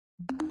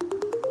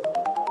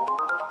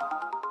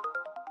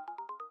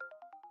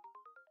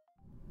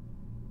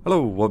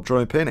Hello,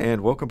 I'm Pin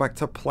and welcome back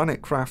to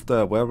Planet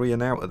Crafter, where we are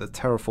now at the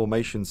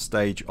terraformation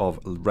stage of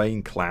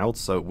rain clouds,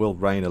 so it will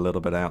rain a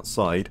little bit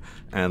outside,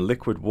 and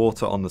liquid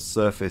water on the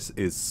surface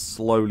is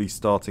slowly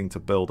starting to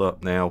build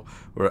up now.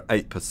 We're at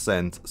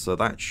 8%, so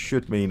that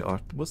should mean...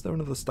 was there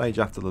another stage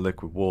after the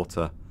liquid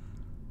water?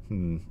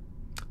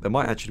 There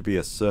might actually be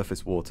a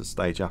surface water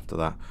stage after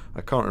that.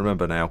 I can't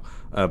remember now,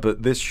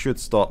 but this should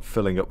start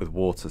filling up with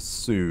water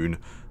soon.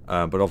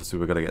 But obviously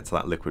we're going to get to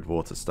that liquid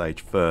water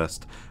stage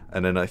first,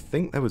 and then I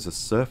think there was a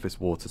surface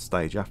water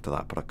stage after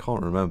that, but I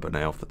can't remember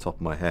now off the top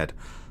of my head.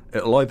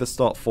 It'll either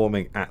start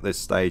forming at this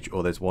stage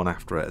or there's one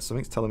after it.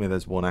 Something's telling me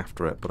there's one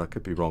after it, but I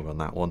could be wrong on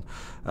that one.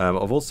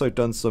 I've also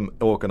done some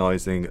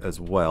organising as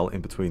well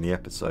in between the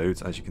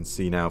episodes. As you can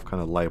see now, I've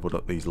kind of labelled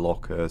up these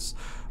lockers.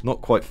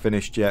 Not quite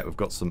finished yet. We've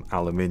got some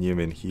aluminium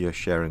in here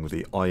sharing with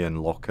the iron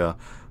locker.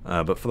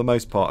 But for the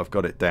most part, I've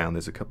got it down.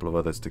 There's a couple of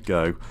others to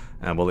go,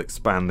 and we'll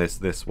expand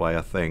this way,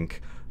 I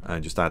think,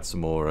 and just add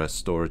some more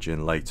storage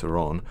in later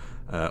on.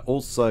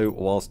 Also,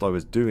 whilst I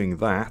was doing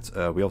that,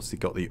 we obviously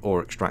got the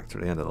ore extractor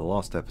at the end of the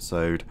last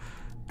episode,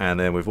 and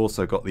then we've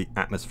also got the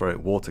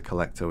atmospheric water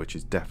collector, which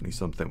is definitely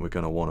something we're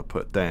going to want to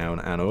put down.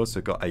 And I also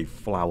got a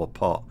flower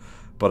pot,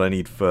 but I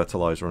need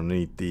fertilizer. I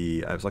need the...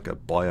 it was like a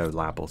bio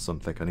lab or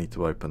something. I need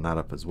to open that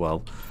up as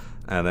well.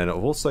 And then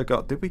I've also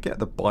got... did we get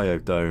the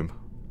biodome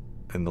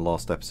in the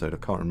last episode? I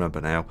can't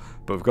remember now,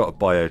 but we've got a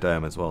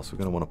biodome as well, so we're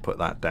going to want to put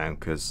that down,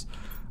 because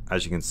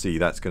as you can see,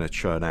 that's going to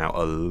churn out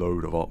a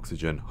load of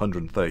oxygen,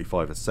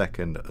 135 a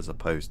second as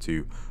opposed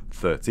to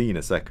 13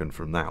 a second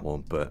from that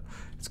one. But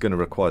it's going to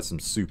require some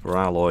super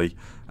alloy,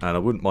 and I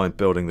wouldn't mind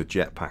building the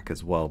jetpack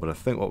as well. But I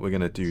think what we're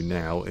going to do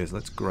now is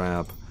let's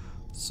grab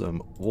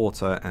some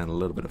water and a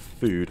little bit of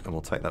food, and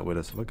we'll take that with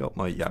us. Have I got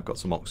my... yeah, I've got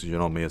some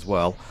oxygen on me as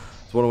well.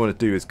 So what I want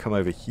to do is come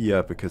over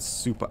here, because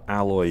super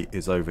alloy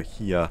is over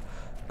here,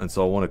 and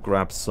so I want to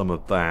grab some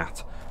of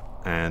that.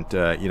 And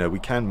you know, we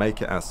can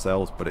make it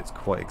ourselves, but it's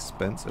quite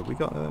expensive. We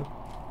got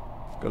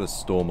a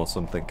storm or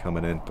something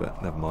coming in,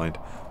 but never mind.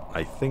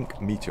 I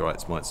think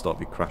meteorites might start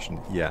be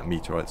crashing. Yeah,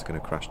 meteorites are going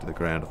to crash to the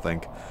ground, I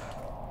think.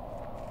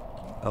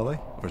 Are they?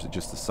 Or is it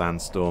just a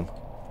sandstorm?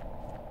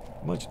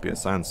 It might just be a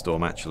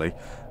sandstorm, actually.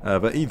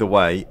 But either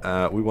way,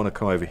 we want to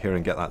come over here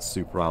and get that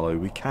super alloy.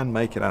 We can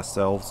make it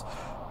ourselves,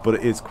 but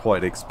it is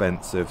quite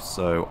expensive,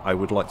 so I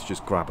would like to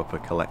just grab up a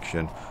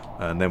collection,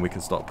 and then we can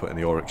start putting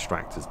the ore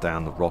extractors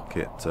down, the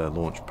rocket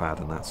launch pad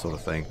and that sort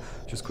of thing.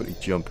 Just quickly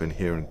jump in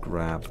here and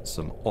grab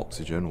some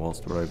oxygen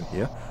whilst we're over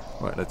here.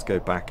 Right, let's go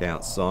back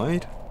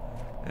outside.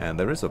 And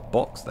there is a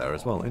box there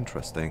as well.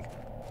 Interesting.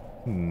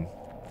 Do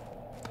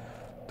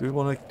we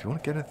want to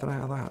get anything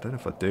out of that? I don't know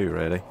if I do,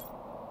 really.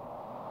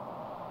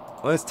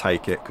 Let's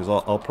take it, because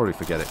I'll probably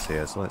forget it's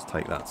here, so let's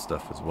take that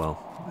stuff as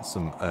well. There's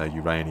some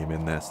uranium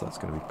in there, so that's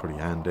going to be pretty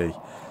handy.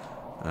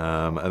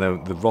 And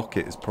then the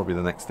rocket is probably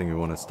the next thing we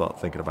want to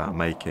start thinking about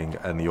making,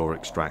 and the ore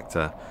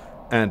extractor,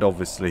 and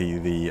obviously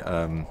the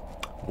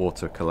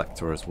water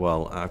collector as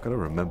well. I've got to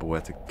remember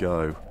where to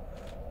go.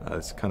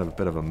 It's kind of a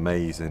bit of a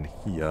maze in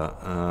here.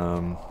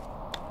 I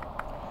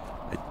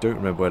don't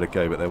remember where to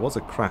go, but there was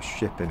a crashed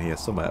ship in here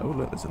somewhere. Oh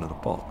look, there's another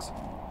box.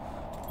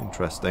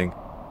 Interesting.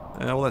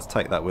 Well, let's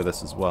take that with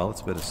us as well.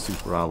 It's a bit of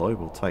super alloy.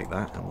 We'll take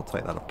that, and we'll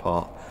take that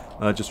apart.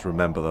 Just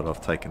remember that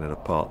I've taken it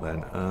apart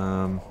then.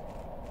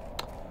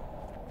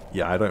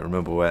 Yeah, I don't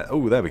remember where...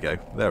 oh, there we go.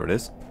 There it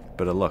is.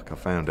 Bit of luck, I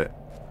found it.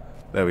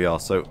 There we are.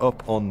 So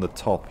up on the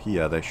top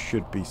here, there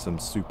should be some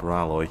super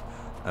alloy.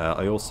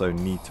 I also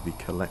need to be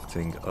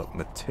collecting up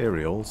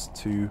materials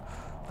to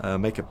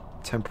make a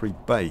temporary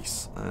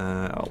base.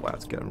 Oh, wow,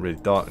 it's getting really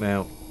dark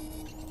now.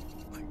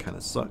 That kind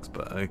of sucks,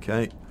 but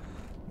okay.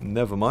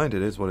 Never mind,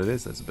 it is what it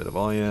is. There's a bit of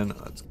iron.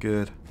 That's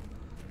good.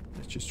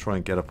 Let's just try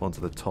and get up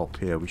onto the top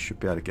here. We should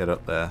be able to get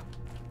up there.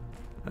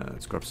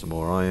 Let's grab some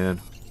more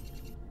iron.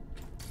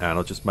 And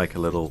I'll just make a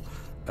little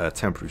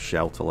temporary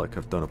shelter like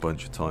I've done a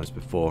bunch of times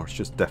before. It's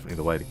just definitely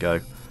the way to go.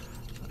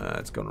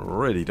 It's gone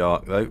really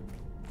dark though.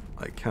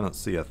 I cannot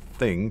see a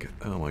thing.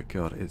 Oh my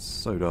god, it's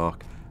so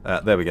dark.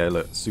 There we go,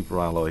 look, super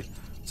alloy.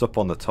 It's up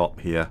on the top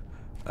here.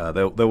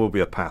 There will be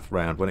a path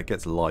round. When it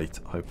gets light,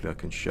 hopefully I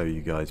can show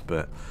you guys.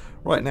 But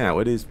right now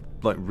it is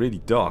like really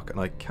dark, and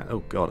I can't...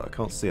 oh god, I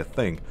can't see a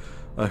thing.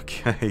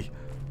 Okay,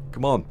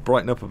 come on,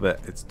 brighten up a bit.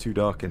 It's too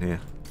dark in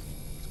here.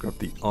 Let's grab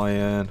the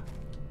iron.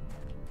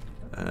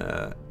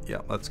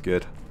 Yeah, that's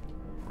good.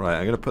 Right,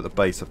 I'm going to put the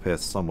base up here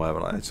somewhere,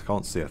 but I just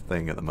can't see a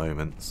thing at the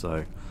moment,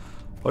 so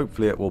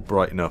hopefully it will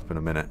brighten up in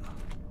a minute.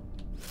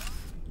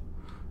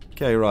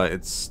 Okay, right,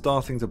 it's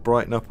starting to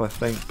brighten up, I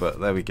think, but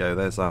there we go.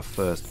 There's our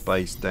first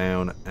base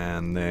down,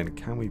 and then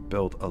can we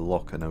build a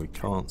locker? No, we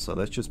can't, so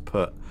let's just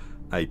put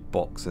a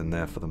box in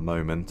there for the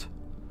moment.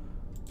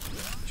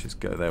 Let's just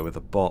go there with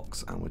a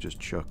box, and we'll just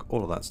chuck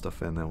all of that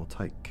stuff in there. We'll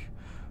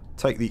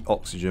take the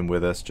oxygen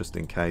with us just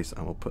in case,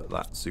 and we'll put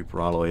that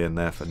super alloy in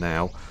there for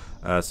now.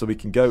 So we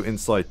can go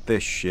inside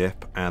this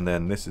ship, and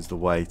then this is the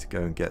way to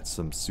go and get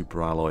some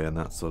super alloy and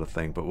that sort of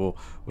thing. But we'll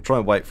try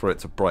and wait for it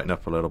to brighten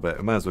up a little bit.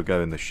 We may as well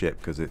go in the ship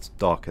because it's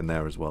dark in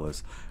there as well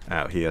as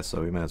out here,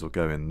 so we may as well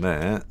go in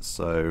there.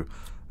 So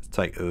let's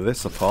take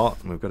this apart,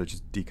 and we've got to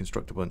just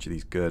deconstruct a bunch of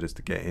these girders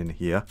to get in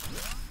here.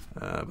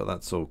 But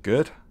that's all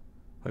good.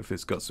 Hopefully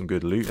it's got some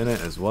good loot in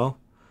it as well.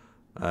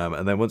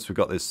 And then once we've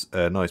got this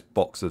nice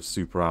box of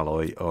super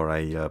alloy, or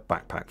a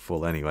backpack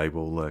full anyway,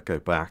 we'll go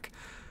back.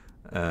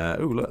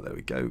 Oh look, there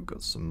we go,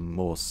 got some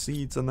more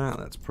seeds and that,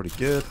 that's pretty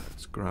good.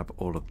 Let's grab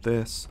all of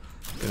this.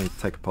 Gonna need to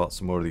take apart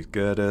some more of these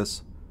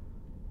girders.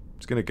 I'm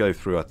just gonna go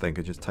through, I think,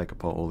 and just take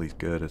apart all these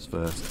girders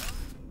first.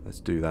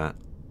 Let's do that,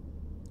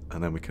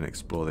 and then we can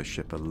explore this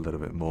ship a little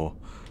bit more.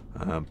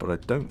 But I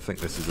don't think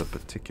this is a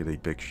particularly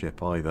big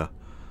ship either.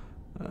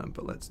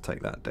 But let's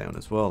take that down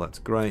as well, that's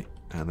great.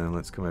 And then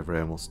let's come over here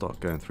and we'll start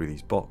going through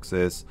these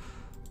boxes.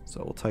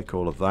 So we'll take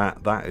all of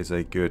that. That is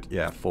a good,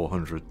 yeah,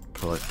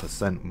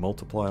 400%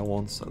 multiplier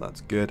one, so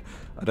that's good.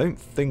 I don't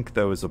think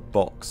there was a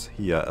box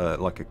here,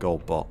 like a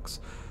gold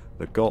box.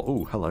 The gold,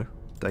 oh, hello,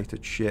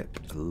 dated ship,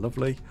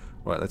 lovely.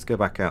 Right, let's go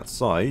back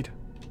outside.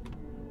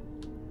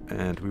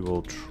 And we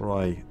will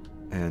try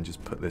and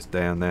just put this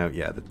down now.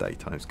 Yeah, the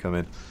daytime's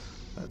coming.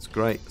 That's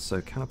great.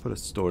 So can I put a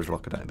storage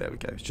locker down? There we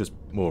go. It's just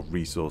more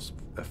resource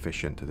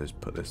efficient to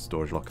just put this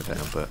storage locker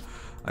down, but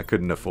I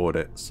couldn't afford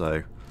it,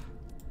 so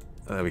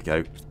there we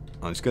go.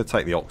 I'm just going to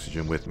take the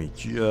oxygen with me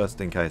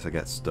just in case I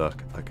get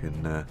stuck. I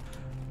can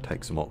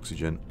take some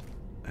oxygen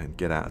and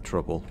get out of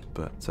trouble.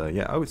 But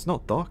yeah, oh, it's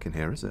not dark in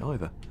here, is it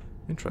either?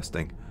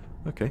 Interesting.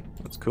 Okay,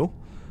 that's cool.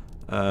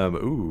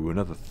 Ooh,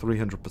 another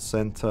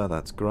 300%.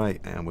 That's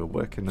great. And we're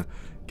working,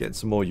 getting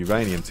some more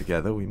uranium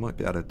together. We might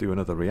be able to do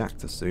another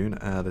reactor soon.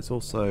 There's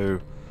also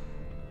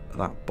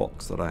that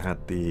box that I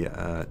had the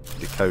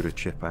decoder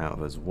chip out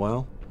of as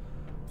well.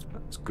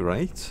 That's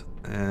great.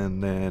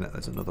 And then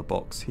there's another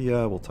box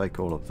here. We'll take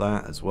all of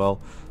that as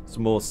well.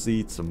 Some more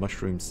seeds, some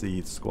mushroom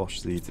seeds,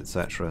 squash seeds,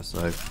 etc.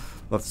 So we'll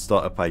have to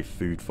start a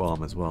food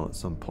farm as well at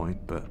some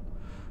point. But,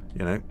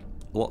 you know,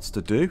 lots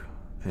to do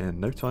and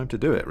no time to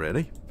do it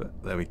really.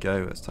 But there we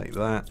go. Let's take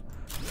that.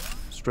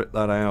 Strip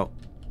that out.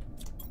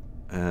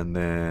 And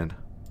then,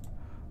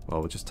 well,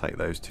 we'll just take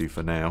those two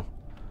for now.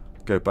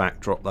 Go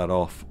back, drop that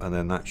off. And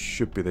then that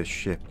should be this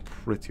ship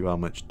pretty well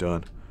much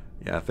done.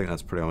 Yeah, I think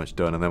that's pretty much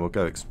done. And then we'll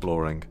go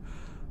exploring.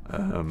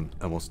 And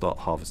we'll start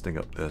harvesting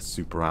up the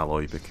super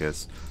alloy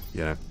because,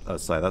 you know,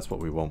 let's say that's what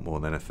we want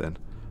more than anything.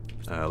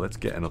 Let's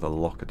get another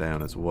locker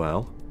down as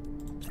well.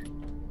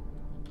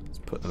 Let's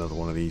put another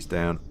one of these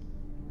down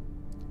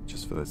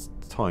just for this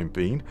time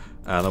being.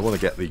 And I want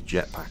to get the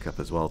jetpack up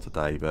as well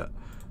today, but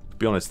to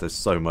be honest, there's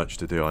so much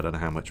to do. I don't know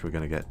how much we're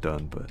going to get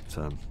done, but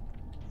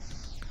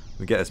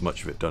we get as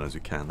much of it done as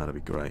we can. That'd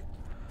be great.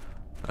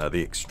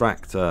 The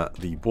extractor,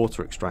 the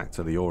water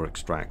extractor, the ore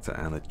extractor,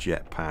 and the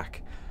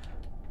jetpack.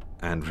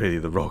 And really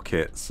the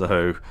rocket,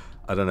 so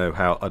I don't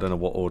know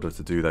what order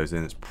to do those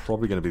in. It's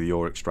probably going to be the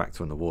ore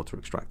extractor and the water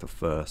extractor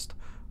first.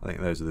 I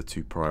think those are the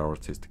two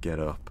priorities to get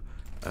up.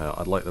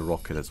 I'd like the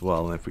rocket as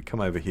well, and if we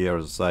come over here,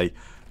 as I say,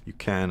 you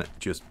can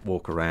just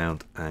walk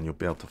around and you'll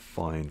be able to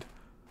find,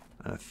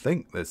 I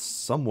think there's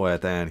somewhere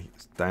down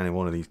in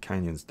one of these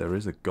canyons, there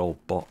is a gold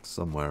box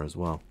somewhere as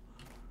well.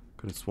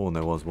 Could have sworn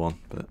there was one,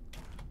 but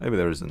maybe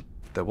there isn't.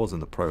 There was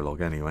in the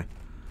prologue anyway.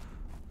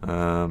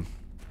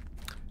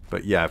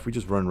 But yeah, if we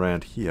just run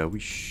around here, we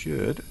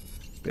should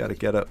be able to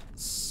get up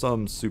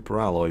some super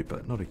alloy,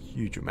 but not a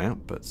huge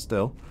amount, but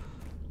still.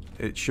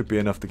 It should be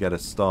enough to get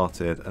us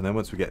started. And then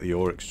once we get the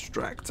ore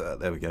extractor,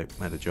 there we go,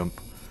 made a jump.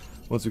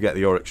 Once we get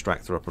the ore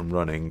extractor up and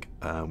running,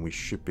 we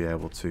should be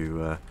able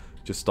to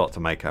just start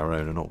to make our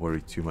own and not worry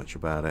too much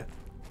about it.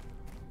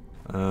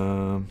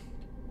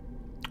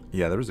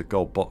 Yeah, there is a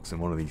gold box in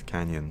one of these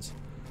canyons.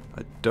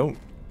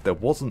 There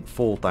wasn't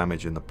fall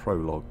damage in the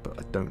prologue, but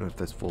I don't know if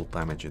there's fall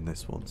damage in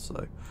this one,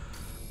 so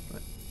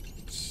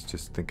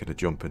just thinking of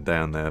jumping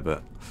down there,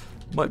 but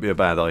might be a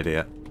bad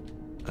idea.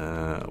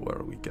 Where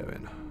are we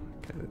going?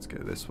 Okay, let's go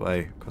this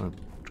way. Kind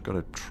of got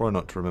to try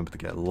not to remember to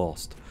get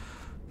lost.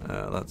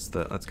 That's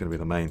going to be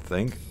the main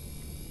thing.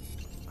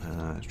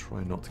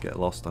 Try not to get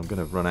lost. I'm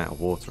going to run out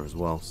of water as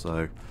well,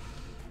 so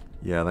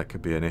yeah, that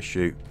could be an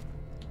issue.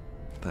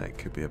 That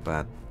could be a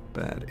bad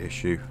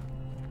issue.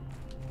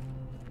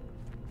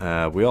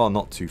 We are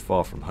not too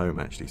far from home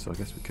actually, so I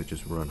guess we could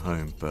just run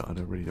home, but I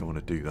really don't want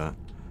to do that.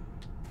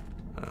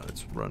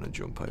 Let's run and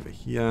jump over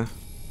here.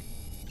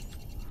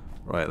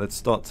 Right, let's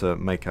start to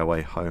make our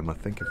way home. I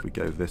think if we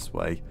go this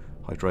way,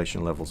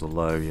 hydration levels are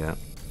low, yeah.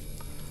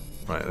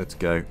 Right, let's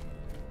go.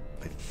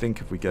 I think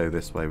if we go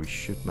this way, we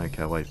should make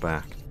our way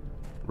back,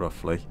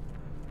 roughly.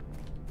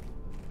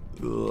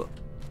 Ugh.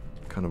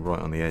 Kind of right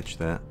on the edge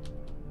there.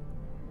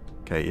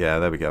 Okay, yeah,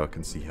 there we go. I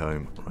can see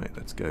home. Right,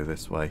 let's go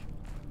this way.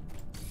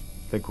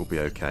 I think we'll be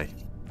okay.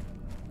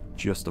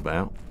 Just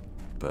about.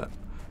 But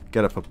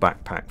get up a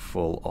backpack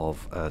full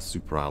of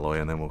super alloy,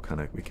 and then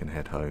we can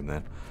head home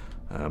then.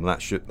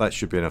 That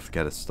should be enough to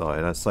get us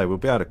started. I'd say we'll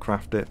be able to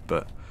craft it,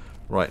 but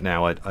right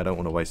now I don't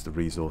want to waste the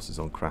resources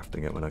on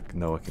crafting it when I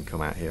know I can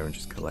come out here and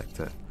just collect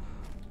it.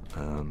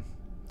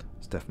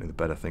 It's definitely the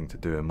better thing to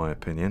do in my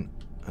opinion.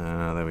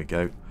 There we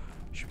go.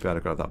 Should be able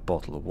to grab that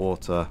bottle of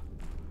water.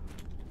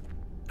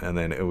 And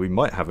then we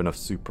might have enough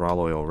super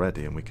alloy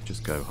already and we could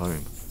just go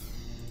home.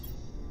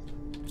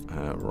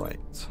 Right.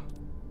 So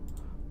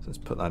let's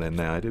put that in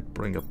there. I did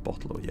bring a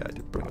bottle. Yeah, I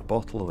did bring a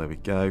bottle. There we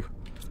go.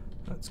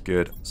 That's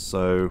good.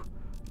 So,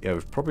 yeah,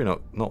 we've probably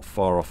not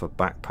far off a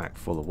backpack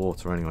full of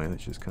water anyway.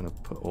 Let's just kind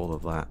of put all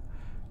of that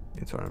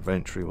into our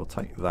inventory. We'll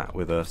take that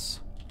with us.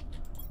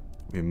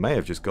 We may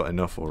have just got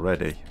enough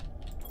already.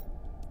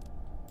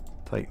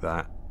 Take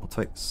that. We'll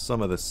take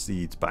some of the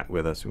seeds back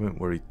with us. We won't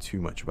worry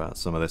too much about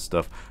some of this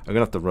stuff. I'm going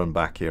to have to run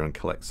back here and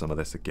collect some of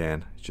this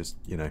again. It's just,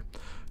 you know,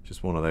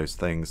 just one of those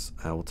things.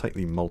 We'll take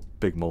the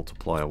big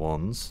multiplier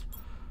ones.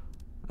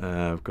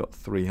 We've got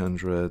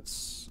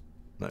 300s.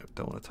 No,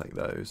 don't want to take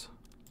those.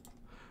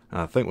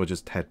 I think we'll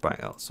just head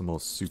back out some more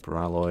super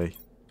alloy.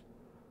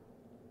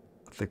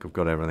 I think I've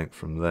got everything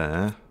from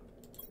there.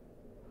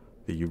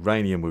 The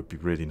uranium would be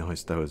really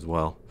nice though as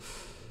well.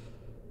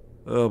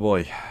 Oh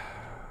boy.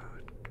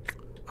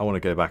 I want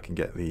to go back and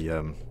get the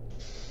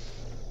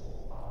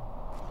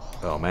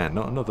oh man,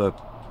 not another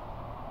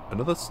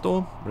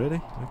storm?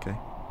 Really? Okay.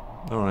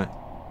 Alright.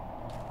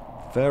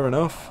 Fair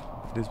enough.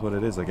 It is what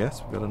it is, I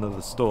guess. We've got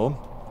another storm.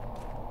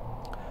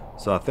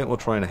 So I think we'll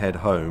try and head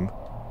home.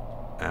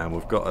 And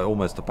we've got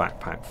almost a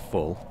backpack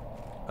full.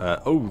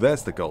 Oh,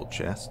 there's the gold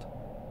chest.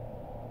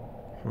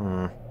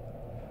 Kind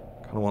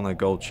of want that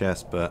gold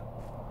chest, but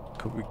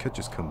we could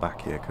just come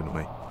back here, couldn't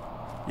we?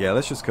 Yeah,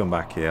 let's just come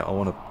back here. I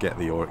want to get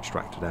the ore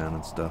extractor down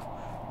and stuff.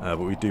 But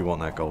we do want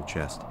that gold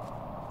chest.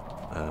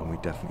 We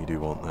definitely do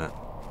want that.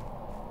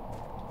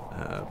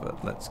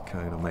 But let's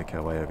kind of make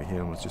our way over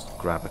here and we'll just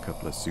grab a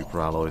couple of super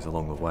alloys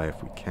along the way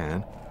if we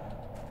can.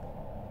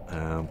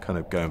 I'm kind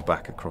of going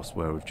back across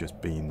where we've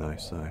just been though,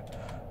 so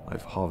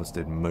I've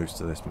harvested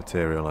most of this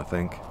material, I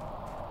think.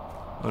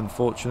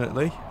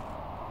 Unfortunately.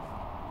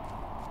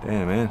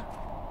 Damn, man.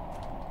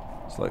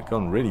 It's like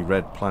gone really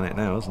red planet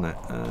now, isn't it?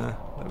 There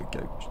we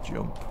go. Just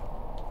jump.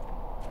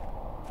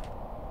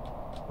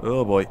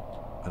 Oh boy.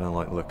 I don't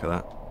like the look of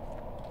that.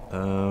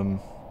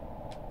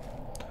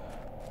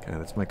 Okay,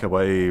 let's make our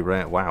way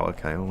around. Wow,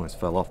 okay. Almost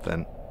fell off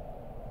then.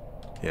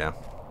 Yeah.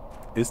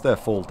 Is there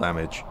fall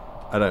damage?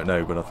 I don't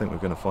know, but I think we're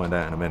going to find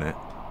out in a minute.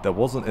 There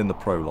wasn't in the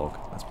prologue.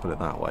 Let's put it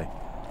that way.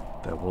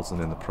 There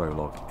wasn't in the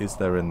prologue. Is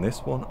there in this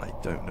one? I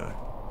don't know.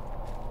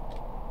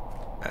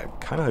 I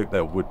kind of hope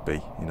there would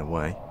be, in a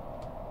way.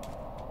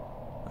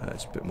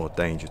 It's a bit more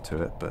danger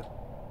to it, but...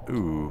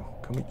 Ooh,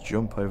 can we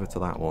jump over to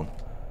that one?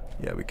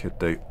 Yeah, we could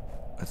do.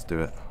 Let's do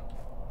it.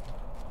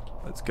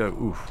 Let's go.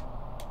 Oof.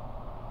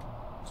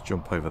 Let's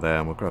jump over there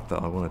and we'll grab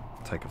that. I want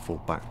to take a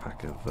full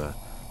backpack of...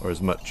 or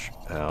as much,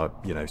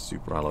 you know,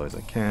 super alloy as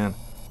I can.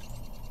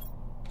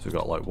 So we've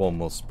got like one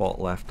more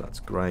spot left. That's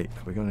great.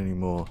 Have we got any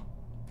more?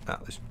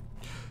 Let's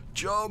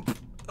jump.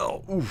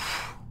 Oh,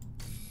 oof.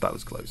 That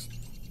was close.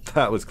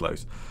 That was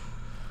close.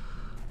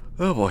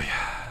 Oh boy.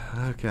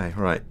 Okay,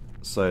 right.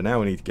 So now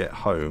we need to get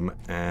home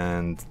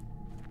and...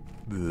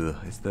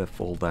 is there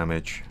fall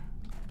damage?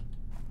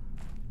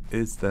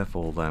 Is there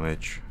fall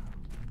damage?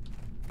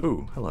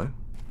 Ooh, hello.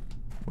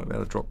 Might be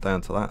able to drop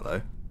down to that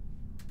though.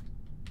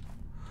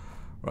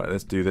 Right,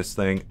 let's do this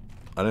thing.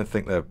 I don't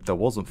think there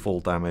wasn't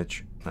fall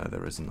damage. No,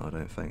 there isn't, I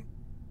don't think.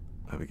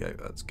 There we go,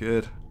 that's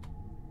good.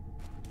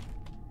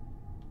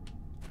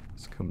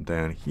 Let's come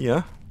down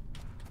here.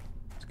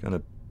 It's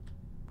gonna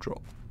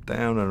drop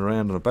down and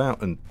around and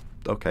about and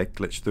okay,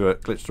 glitch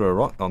through a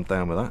rock. I'm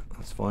down with that,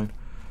 that's fine.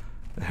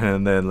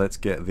 And then let's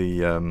get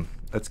the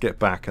let's get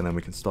back and then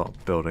we can start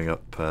building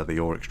up the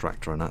ore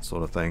extractor and that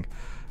sort of thing.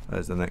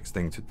 As the next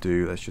thing to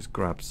do. Let's just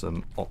grab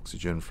some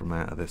oxygen from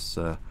out of this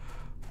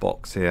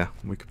box here.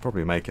 We could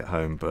probably make it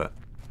home, but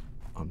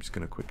I'm just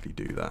going to quickly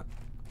do that.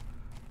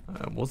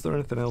 Was there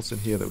anything else in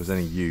here that was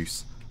any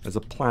use? There's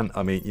a plant.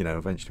 I mean, you know,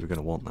 eventually we're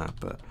going to want that,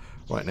 but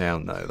right now,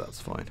 no,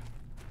 that's fine.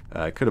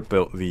 I could have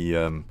built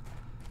the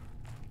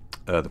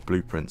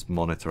blueprints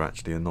monitor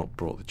actually and not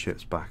brought the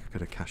chips back. I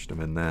could have cached them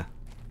in there.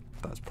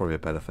 That's probably a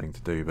better thing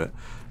to do, but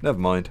never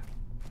mind.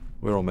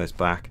 We're almost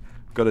back.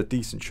 Got a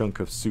decent chunk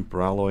of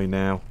super alloy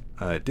now.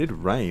 It did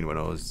rain when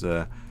I was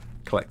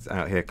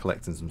out here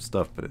collecting some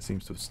stuff, but it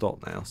seems to have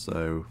stopped now.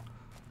 So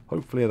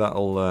hopefully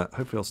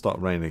it'll start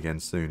raining again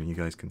soon, and you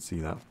guys can see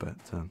that. But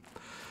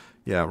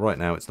yeah, right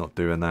now it's not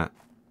doing that.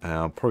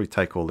 I'll probably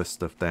take all this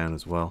stuff down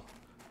as well.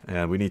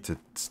 And we need to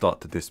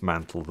start to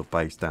dismantle the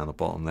base down the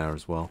bottom there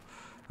as well.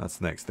 That's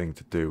the next thing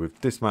to do.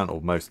 We've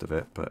dismantled most of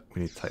it, but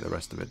we need to take the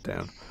rest of it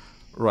down.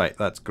 Right,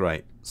 that's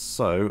great.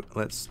 So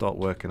let's start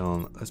working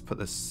on. Let's put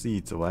the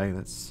seeds away.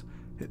 Let's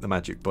hit the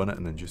magic button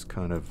and then just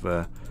kind of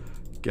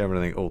get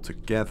everything all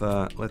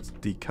together. Let's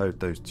decode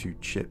those 2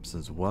 chips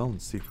as well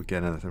and see if we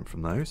get anything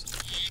from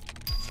those.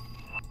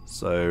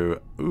 So,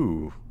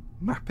 ooh,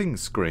 mapping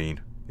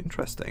screen.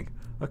 Interesting.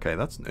 Okay,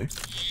 that's new.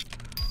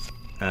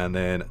 And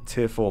then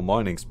tier 4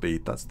 mining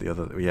speed. That's the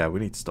other. Yeah, we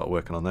need to start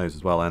working on those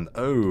as well. And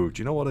oh, do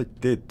you know what I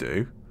did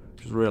do?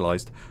 Just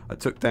realised I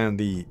took down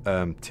the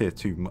tier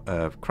 2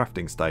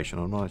 crafting station.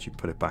 I'm not actually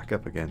put it back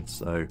up again,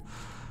 so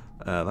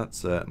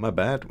that's my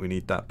bad. We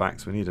need that back,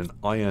 so we need an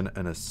iron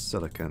and a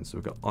silicon. So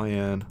we've got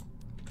iron,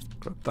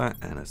 grab that,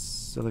 and a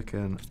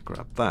silicon,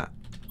 grab that.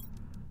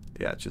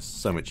 Yeah, it's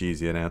just so much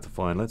easier now to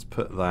find. Let's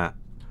put that,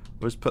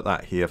 we'll just put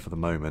that here for the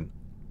moment.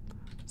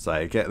 So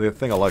again, the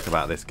thing I like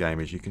about this game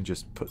is you can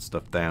just put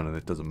stuff down and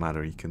it doesn't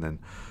matter. You can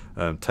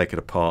then take it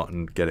apart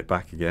and get it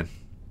back again.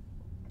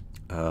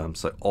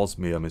 So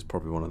osmium is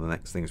probably one of the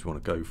next things we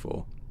want to go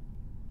for.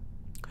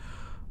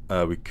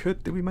 We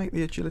could, did we make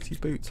the agility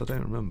boots? I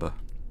don't remember.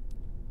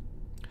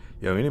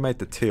 Yeah, we only made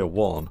the tier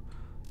 1,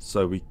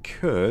 so we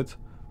could,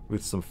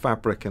 with some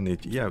fabric and the,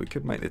 yeah, we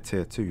could make the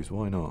tier 2s,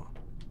 why not?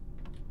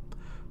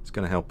 It's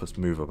going to help us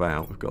move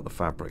about. We've got the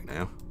fabric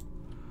now.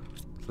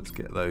 Let's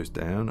get those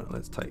down.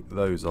 Let's take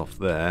those off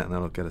there, and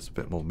that'll get us a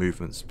bit more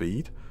movement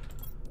speed.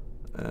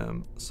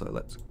 So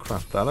let's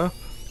craft that up.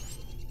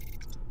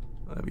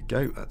 There we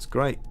go, that's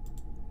great.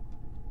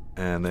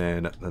 And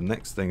then the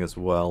next thing as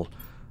well,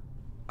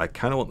 I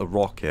kind of want the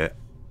rocket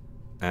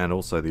and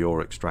also the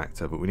ore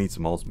extractor, but we need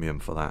some osmium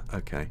for that.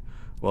 Okay,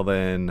 well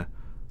then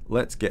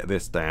let's get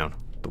this down,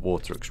 the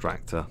water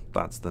extractor.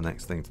 That's the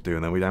next thing to do,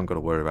 and then we haven't got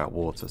to worry about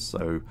water.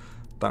 So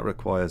that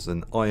requires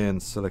an iron,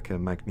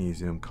 silicon,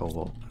 magnesium,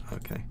 cobalt.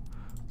 Okay,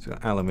 so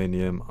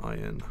aluminium,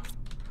 iron,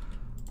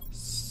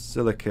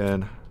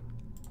 silicon,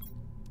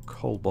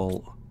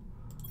 cobalt,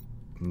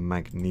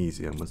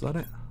 magnesium. Was that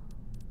it?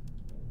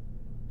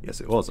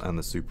 Yes, it was, and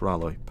the super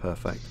alloy.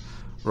 Perfect.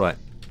 Right,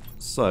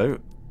 so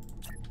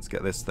let's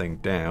get this thing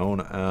down.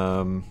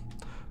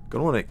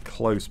 Gonna want it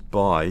close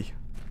by.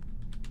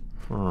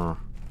 Where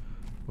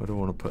do I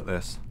want to put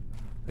this?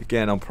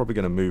 Again, I'm probably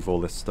going to move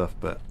all this stuff,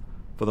 but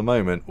for the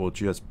moment we'll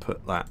just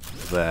put that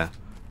there.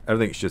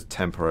 Everything's just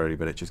temporary,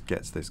 but it just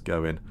gets this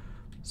going,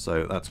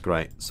 so that's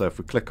great. So if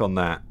we click on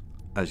that,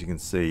 as you can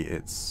see,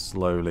 it's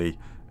slowly,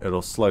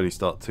 it'll slowly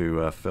start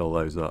to fill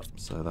those up,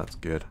 so that's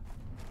good.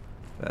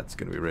 That's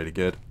going to be really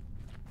good.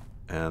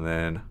 And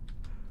then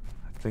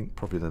I think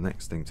probably the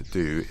next thing to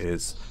do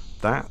is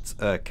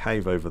that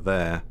cave over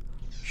there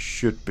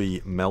should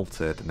be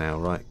melted now,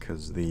 right?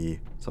 Because the,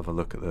 let's have a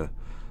look at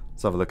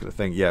the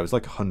thing. Yeah, it was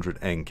like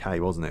 100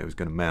 NK, wasn't it? It was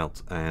going to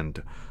melt,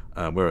 and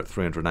we're at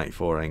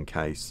 384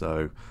 NK,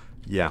 so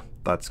yeah,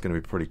 that's going to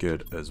be pretty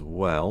good as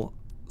well.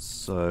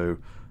 So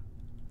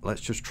let's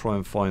just try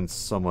and find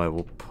somewhere.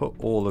 We'll just put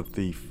all of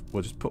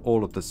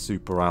the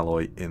super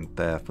alloy in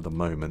there for the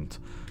moment,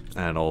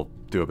 and I'll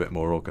do a bit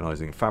more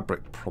organizing.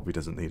 Fabric probably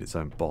doesn't need its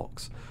own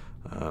box,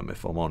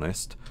 if I'm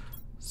honest.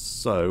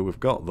 So we've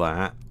got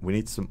that. We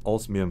need some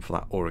osmium for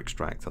that ore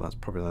extractor. That's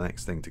probably the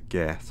next thing to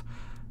get.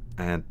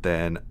 And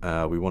then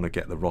we want to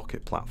get the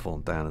rocket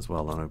platform down as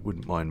well, and I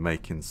wouldn't mind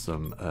making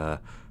some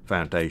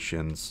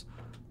foundations.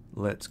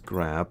 Let's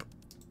grab,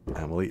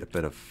 and we'll eat a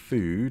bit of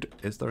food.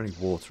 Is there any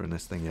water in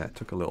this thing yet? It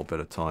took a little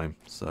bit of time,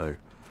 so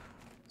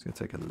it's going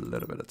to take a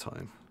little bit of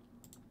time.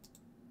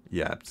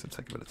 Yeah, it's going to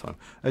take a bit of time.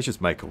 Let's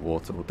just make a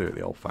water. We'll do it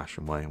the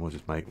old-fashioned way, and we'll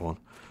just make one.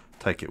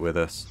 Take it with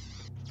us.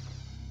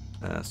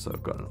 So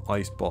I've got an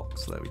ice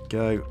box. There we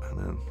go. And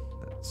then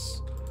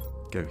let's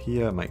go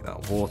here, make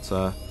that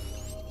water.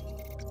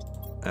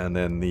 And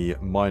then the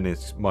mining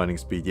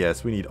speed.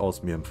 Yes, we need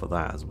osmium for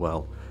that as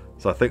well.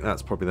 So I think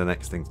that's probably the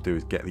next thing to do,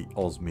 is get the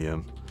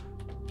osmium.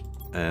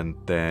 And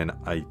then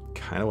I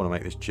kind of want to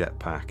make this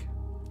jetpack.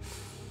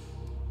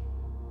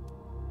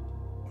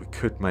 We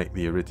could make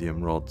the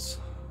iridium rods.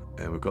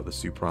 And we've got the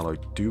super alloy.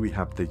 Do we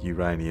have the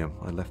uranium?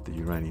 I left the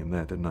uranium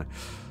there, didn't I?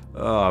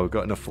 Oh, we've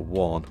got enough for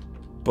one.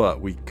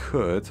 But we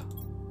could...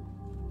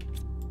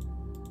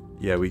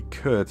 yeah, we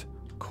could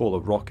call a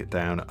rocket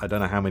down. I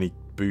don't know how many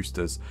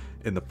boosters.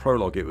 In the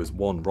prologue it was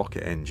one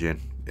rocket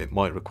engine. It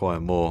might require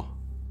more.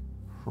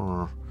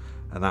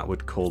 And that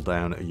would call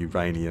down a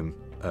uranium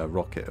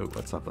rocket. Oh,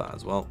 let's have that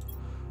as well.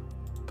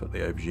 Put the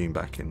aubergine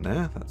back in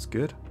there. That's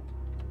good.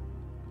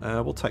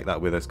 We'll take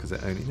that with us because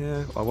it only...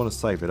 yeah, I want to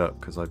save it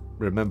up because I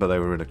remember there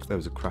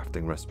was a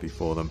crafting recipe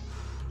for them.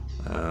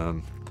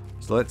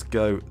 So let's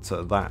go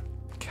to that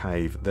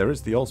cave. There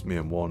is the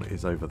osmium one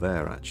is over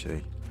there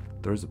actually.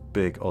 There is a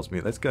big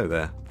osmium. Let's go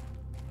there.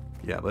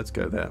 Yeah, let's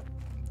go there.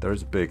 There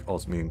is a big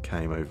osmium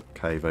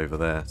cave over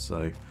there,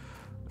 so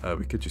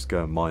we could just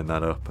go and mine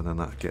that up, and then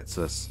that gets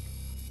us...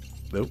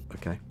 oh,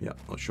 okay, yeah,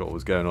 not sure what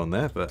was going on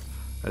there, but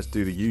let's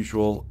do the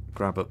usual.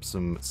 Grab up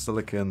some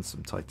silicon,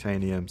 some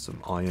titanium,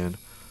 some iron,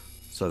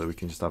 so that we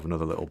can just have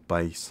another little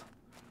base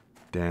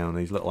down.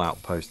 These little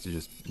outposts are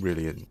just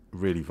really,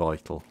 really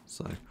vital,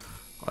 so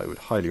I would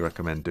highly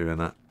recommend doing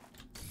that.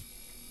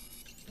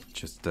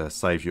 Just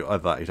saves you. Other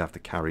than that, you'd have to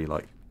carry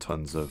like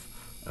tons of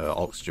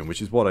oxygen, which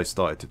is what I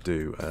started to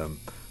do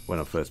when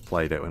I first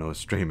played it. When I was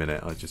streaming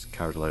it, I just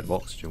carried a load of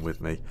oxygen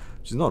with me,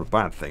 which is not a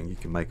bad thing. You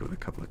can make it with a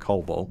couple of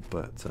cobalt,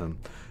 but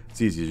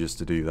it's easier just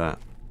to do that,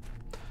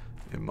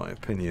 in my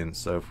opinion.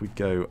 So if we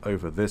go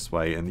over this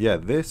way, and yeah,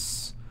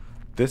 this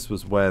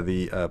was where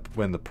the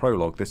when the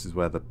prologue, this is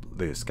where the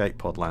escape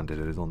pod landed.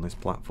 It is on this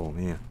platform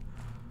here.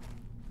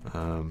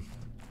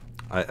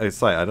 I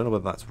say, I don't know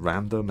whether that's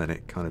random and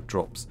it kind of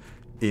drops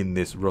in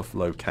this rough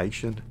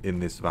location, in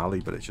this valley,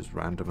 but it's just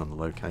random on the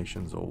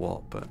locations or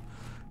what. But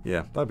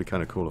yeah, that'd be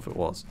kind of cool if it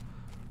was.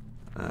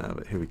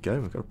 But here we go,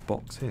 we've got a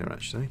box here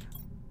actually.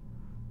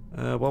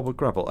 Well, we'll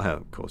grab all... Oh,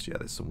 of course, yeah,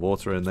 there's some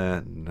water in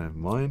there, never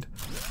mind.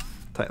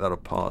 Take that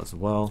apart as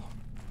well.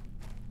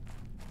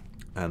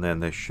 And then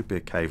there should be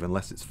a cave,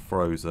 unless it's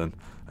frozen.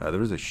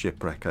 There is a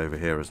shipwreck over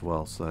here as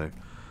well, so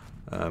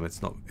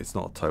it's not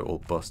a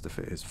total bust if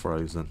it is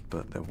frozen.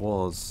 But there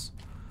was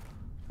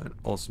an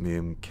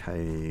osmium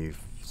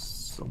cave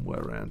somewhere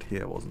around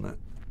here, wasn't it?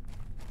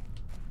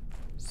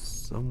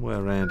 Somewhere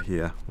around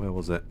here. Where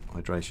was it?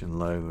 Hydration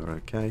low, we're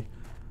okay.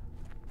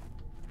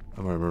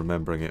 Am I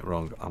remembering it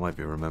wrong? I might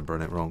be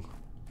remembering it wrong.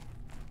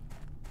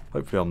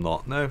 Hopefully I'm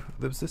not. No,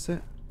 was this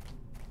it?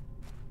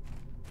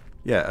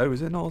 Yeah, oh,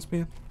 is it not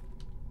osmium?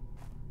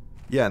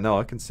 Yeah, no,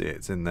 I can see it.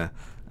 It's in there.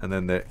 And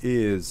then there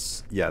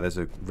is... Yeah, there's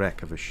a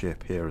wreck of a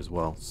ship here as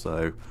well.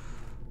 So,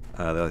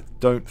 I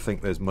don't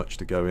think there's much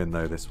to go in,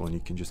 though, this one.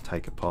 You can just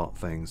take apart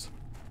things.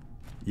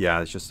 Yeah,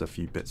 there's just a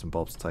few bits and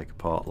bobs to take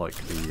apart, like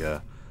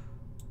the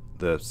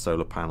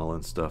solar panel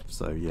and stuff.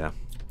 So, yeah.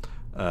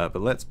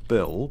 But let's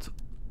build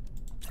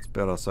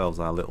ourselves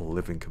our little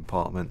living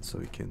compartment so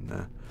we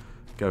can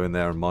go in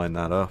there and mine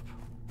that up.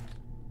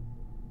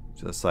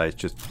 Just say, it's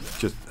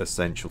just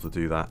essential to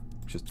do that.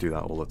 Just do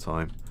that all the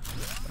time.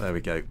 There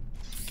we go.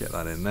 Get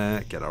that in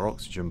there. Get our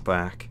oxygen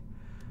back.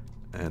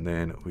 And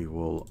then we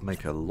will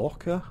make a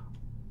locker,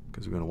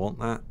 because we're going to want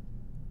that.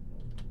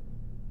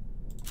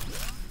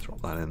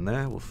 Drop that in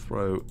there. We'll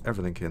throw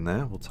everything in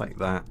there. We'll take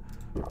that.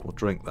 We'll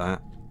drink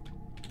that.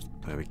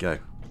 There we go.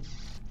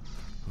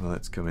 Well,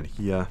 let's come in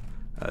here.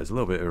 There's a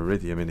little bit of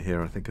iridium in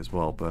here, I think, as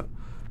well, but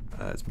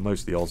it's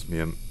mostly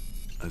osmium,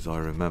 as I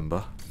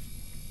remember.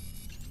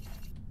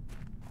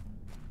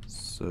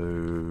 So,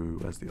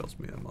 where's the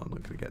osmium? I'm not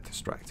going to get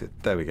distracted.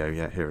 There we go.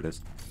 Yeah, here it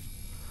is.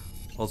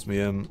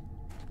 Osmium.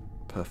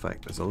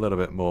 Perfect. There's a little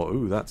bit more.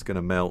 Ooh, that's going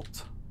to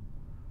melt.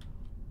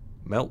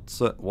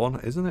 Melts at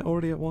 1. Isn't it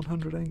already at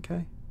 100 NK?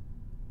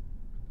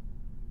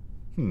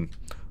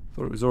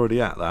 Thought it was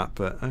already at that,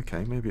 but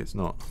okay, maybe it's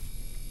not.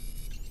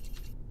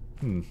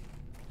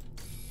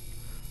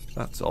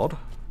 That's odd.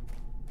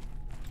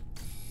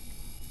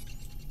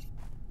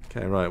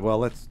 Okay, right. Well,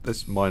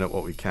 let's mine up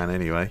what we can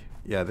anyway.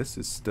 Yeah, this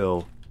is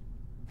still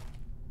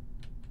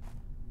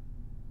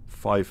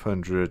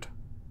 500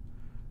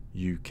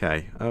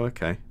 UK. Oh,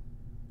 okay.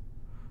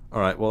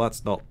 All right. Well,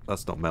 that's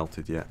not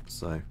melted yet,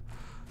 so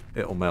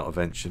it'll melt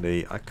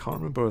eventually. I can't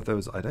remember if there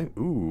was.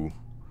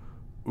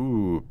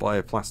 Ooh,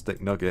 bioplastic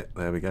nugget.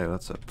 There we go.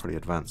 That's a pretty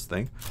advanced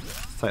thing.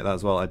 Let's take that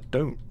as well. I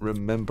don't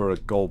remember a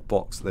gold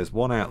box. There's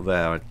one out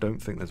there. I don't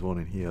think there's one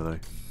in here though.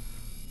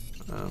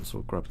 So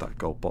we'll grab that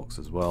gold box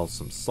as well.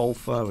 Some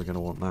sulfur. We're going to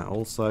want that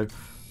also.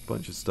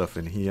 Bunch of stuff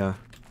in here.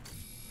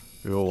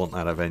 We will want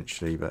that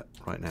eventually, but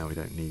right now we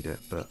don't need it.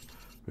 But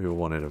we will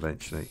want it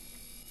eventually.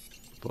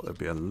 Thought there'd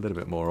be a little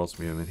bit more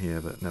osmium in here,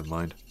 but never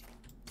mind.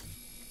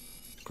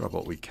 Grab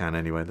what we can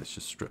anyway. Let's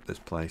just strip this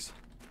place.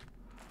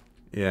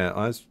 Yeah,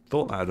 I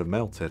thought that would have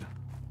melted.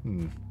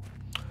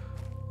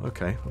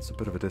 Okay, that's a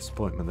bit of a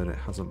disappointment that it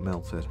hasn't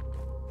melted.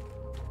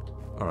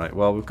 Alright,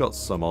 well, we've got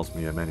some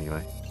osmium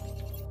anyway.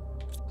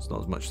 It's not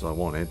as much as I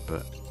wanted,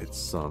 but it's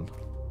some.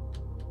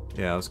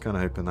 Yeah, I was kind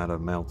of hoping that had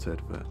melted,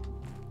 but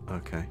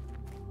okay.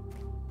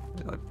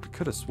 I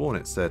could have sworn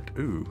it said,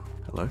 ooh,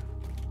 hello.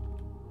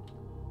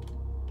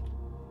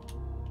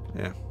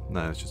 Yeah,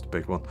 no, it's just a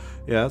big one.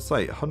 Yeah, that's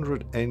like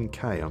 100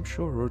 NK. I'm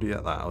sure we're already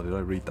at that. Or did I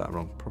read that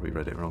wrong? Probably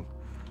read it wrong.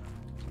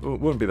 It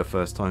wouldn't be the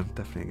first time.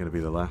 Definitely going to be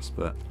the last,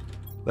 but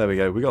there we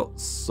go. We got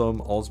some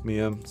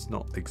osmium. It's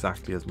not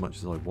exactly as much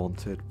as I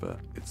wanted, but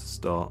it's a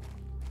start.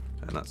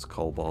 And that's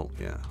cobalt.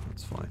 Yeah,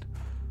 that's fine.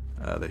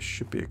 There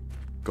should be a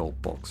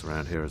gold box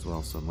around here as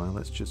well somewhere.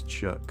 Let's just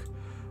chuck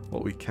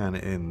what we can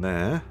in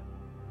there.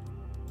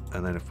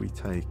 And then if we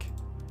take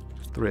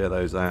 3 of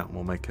those out,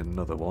 we'll make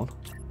another one.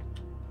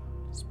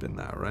 Spin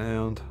that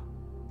around.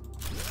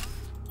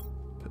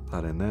 Put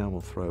that in there.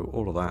 We'll throw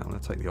all of that. I'm going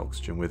to take the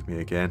oxygen with me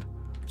again.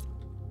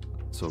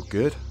 It's all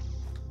good.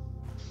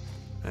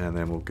 And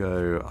then we'll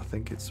go, I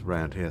think it's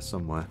around here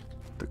somewhere,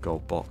 the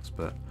gold box,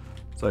 but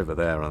it's over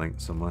there, I think,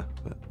 somewhere.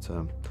 But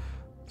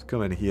let's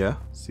come in here,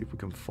 see if we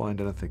can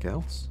find anything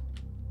else.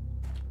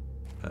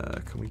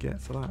 Can we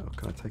get to that, or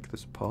can I take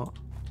this apart?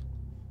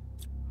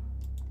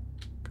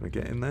 Can I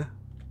get in there?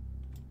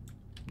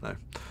 No.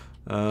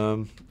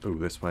 Oh,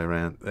 this way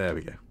around. There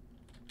we go.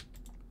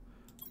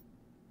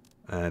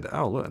 And,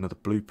 oh, look, another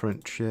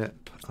blueprint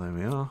chip. There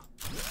we are.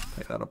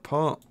 Take that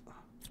apart.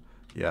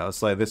 Yeah, I'll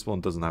say this one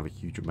doesn't have a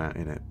huge amount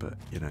in it, but,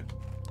 you know,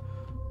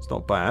 it's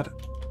not bad.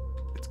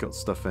 It's got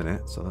stuff in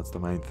it, so that's the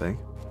main thing.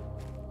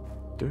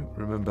 Don't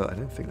remember, I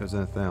don't think there was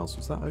anything else.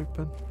 Was that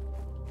open?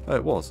 Oh,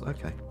 it was.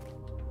 Okay.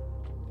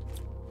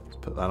 Let's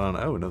put that on.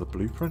 Oh, another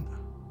blueprint.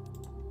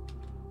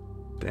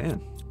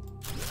 Damn.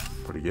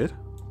 Pretty good.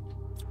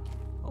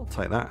 I'll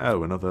take that.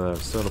 Oh, another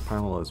solar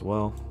panel as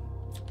well.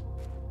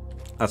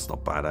 That's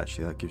not bad,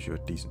 actually. That gives you a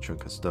decent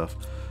chunk of stuff.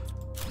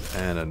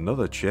 And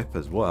another chip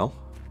as well.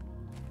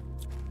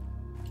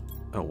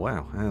 Oh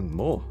wow, and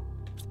more.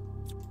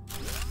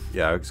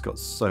 Yeah, I've just got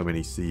so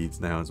many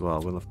seeds now as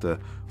well. We'll have to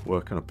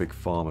work on a big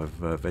farm of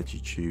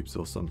veggie tubes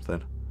or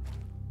something.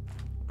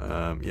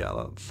 Yeah,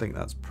 I think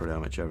that's pretty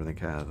much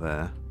everything out of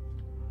there.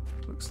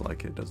 Looks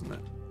like it, doesn't it?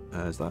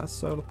 Is that a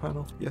solar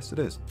panel? Yes, it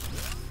is.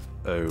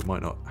 Oh,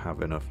 might not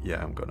have enough. Yeah, I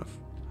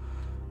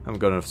haven't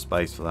got enough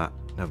space for that.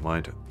 Never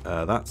mind.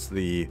 That's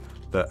the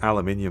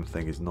aluminium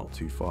thing is not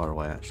too far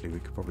away. Actually, we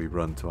could probably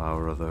run to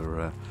our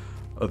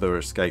other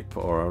escape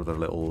or our other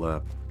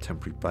little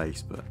temporary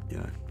base. But you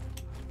know,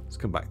 let's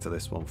come back to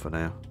this one for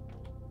now.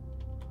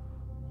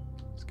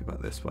 Let's go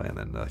back this way, and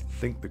then I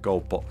think the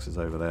gold box is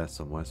over there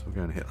somewhere. So we're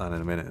going to hit that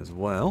in a minute as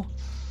well.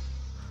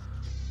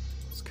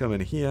 Let's come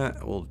in here.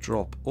 We'll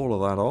drop all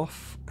of that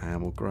off,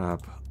 and we'll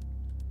grab.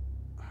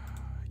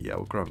 Yeah,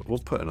 we'll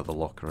put another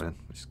locker in,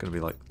 which is going to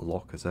be like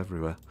lockers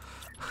everywhere.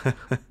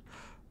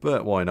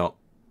 But why not?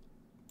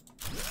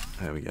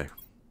 There we go.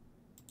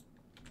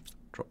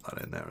 Drop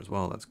that in there as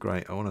well. That's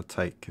great. I want to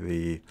take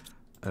the...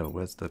 Oh,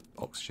 where's the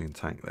oxygen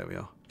tank? There we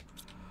are.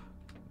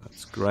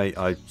 That's great.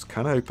 I was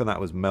kind of hoping that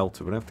was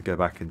melted. We're going to have to go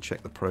back and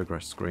check the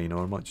progress screen,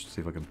 or I might just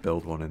see if I can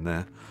build one in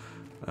there.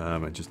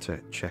 And just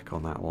to check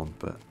on that one.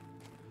 But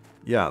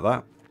yeah,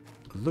 that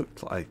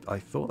looked like... I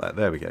thought that...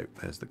 There we go.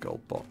 There's the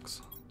gold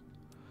box.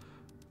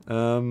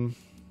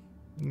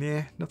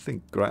 Yeah,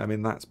 nothing great. I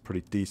mean, that's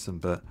pretty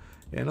decent, but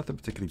yeah, nothing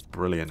particularly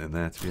brilliant in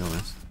there, to be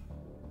honest.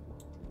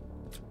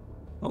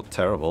 Not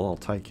terrible, I'll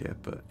take it,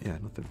 but yeah,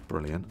 nothing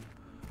brilliant.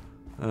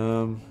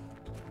 Yeah,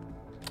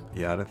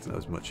 I don't think there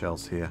was much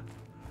else here.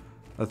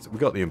 We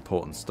got the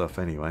important stuff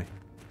anyway.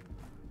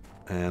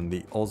 And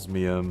the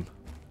osmium,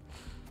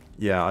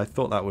 yeah, I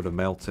thought that would have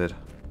melted.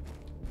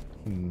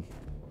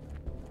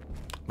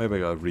 Maybe I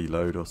got to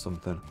reload or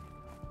something.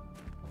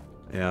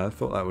 Yeah, I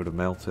thought that would have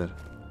melted.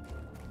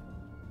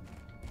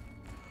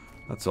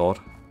 That's odd.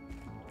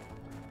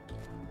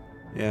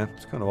 Yeah,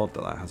 it's kind of odd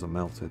that hasn't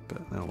melted,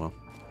 but oh well.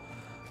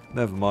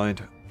 Never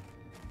mind.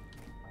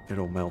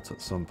 It'll melt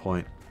at some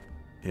point.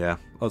 Yeah,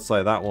 I'd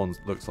say that one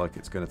looks like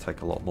it's going to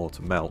take a lot more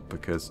to melt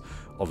because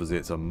obviously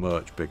it's a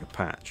much bigger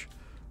patch.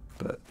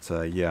 But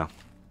yeah.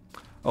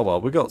 Oh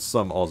well, we got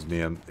some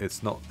osmium.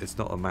 It's not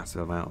a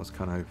massive amount. I was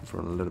kind of hoping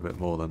for a little bit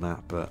more than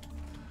that, but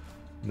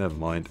never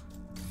mind.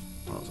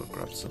 Might as well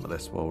grab some of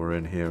this while we're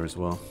in here as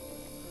well.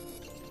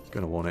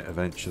 Gonna want it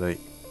eventually.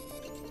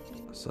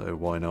 So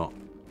why not?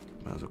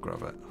 Might as well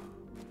grab it.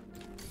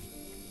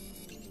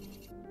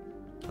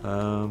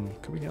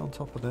 Can we get on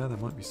top of there? There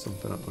might be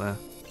something up there.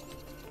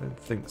 Don't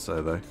think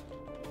so though.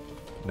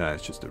 No,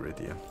 it's just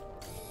iridium.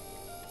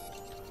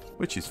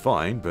 Which is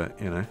fine, but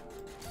you know.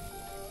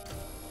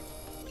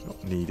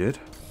 Not needed.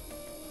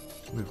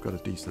 We've got a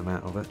decent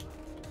amount of it.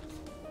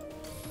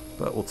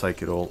 But we'll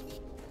take it all.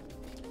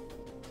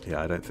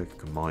 Yeah, I don't think I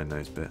can mine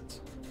those bits.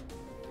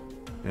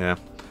 Yeah.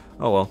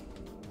 Oh well.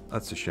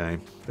 That's a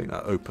shame. I think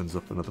that opens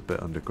up another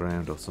bit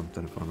underground or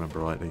something, if I remember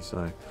rightly.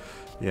 So,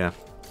 yeah.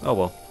 Oh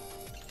well.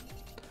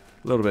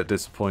 A little bit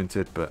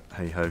disappointed, but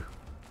hey ho.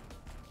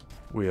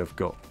 We have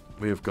got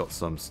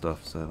some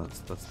stuff, so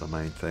that's the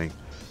main thing.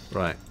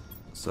 Right.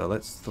 So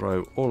let's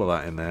throw all of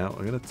that in there.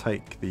 I'm going to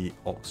take the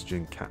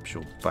oxygen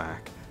capsule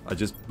back. I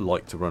just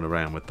like to run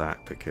around with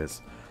that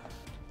because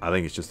I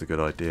think it's just a good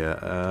idea.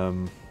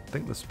 I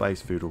think the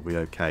space food will be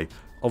okay.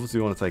 Obviously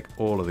we want to take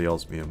all of the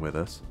osmium with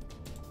us.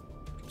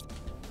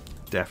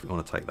 Definitely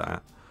want to take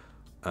that.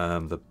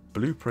 The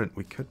blueprint,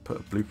 we could put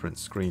a blueprint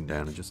screen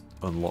down and just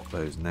unlock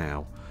those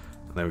now.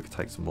 And then we could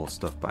take some more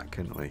stuff back,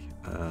 couldn't we?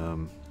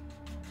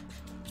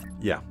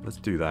 Yeah, let's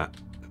do that.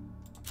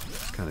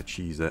 Just kind of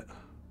cheese it.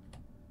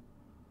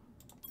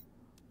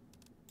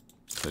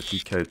 So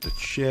decode the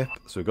chip.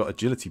 So we've got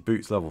agility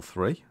boots level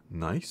 3.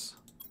 Nice.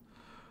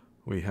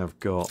 We have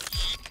got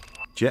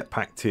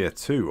jetpack tier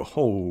 2.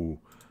 Oh,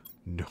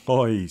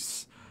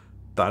 nice.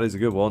 That is a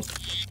good one.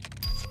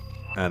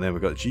 And then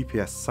we've got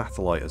GPS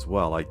satellite as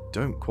well. I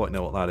don't quite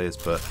know what that is,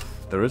 but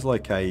there is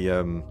like a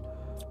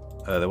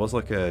there was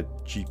like a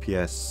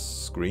GPS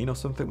screen or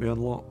something we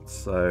unlocked.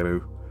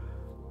 So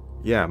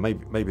yeah,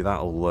 maybe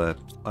that'll I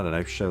don't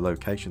know, show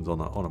locations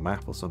on a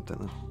map or something.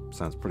 That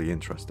sounds pretty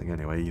interesting.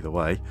 Anyway, either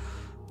way,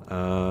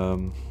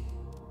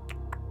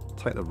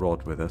 take the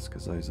rod with us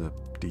because those are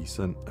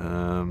decent.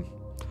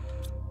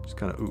 Just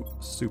kind of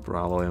super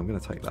alloy. I'm going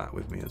to take that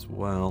with me as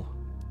well.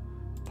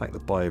 Take the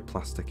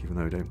bioplastic, even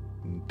though we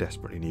don't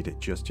desperately need it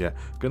just yet.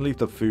 I'm going to leave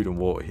the food and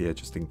water here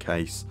just in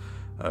case.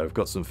 We've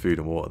got some food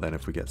and water then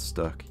if we get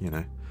stuck, you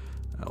know.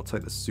 I'll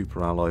take the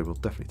super alloy. We'll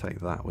definitely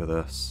take that with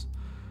us.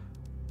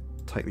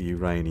 Take the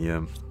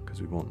uranium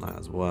because we want that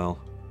as well.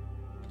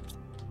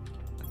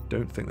 I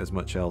don't think there's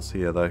much else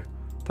here though.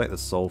 Take the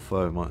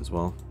sulfur, might as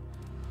well.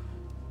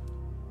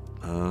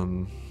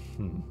 I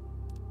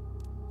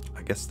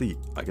guess the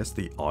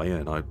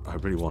iron. I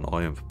really want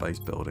iron for base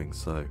building,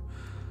 so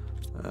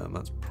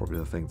that's probably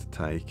the thing to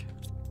take.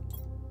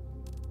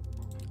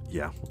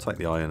 Yeah, we'll take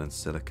the iron and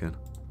silicon.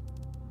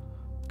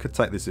 Could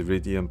take this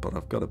iridium, but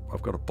I've got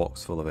a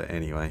box full of it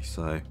anyway,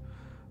 so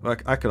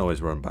I can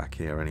always run back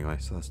here anyway,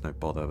 so that's no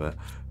bother. But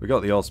we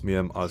got the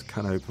osmium. I was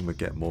kind of hoping we'd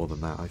get more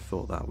than that. I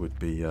thought that would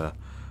be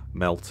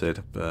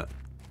melted, but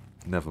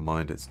never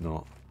mind, it's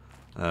not.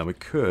 We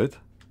could.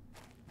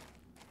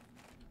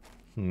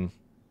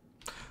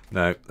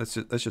 No, let's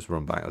just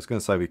run back. I was going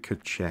to say we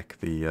could check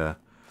the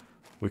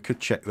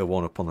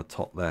one up on the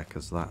top there,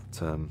 because that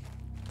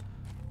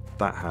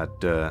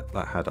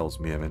had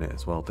osmium in it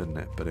as well, didn't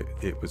it? But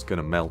it was going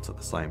to melt at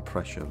the same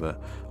pressure.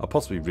 But I'm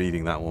possibly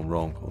reading that one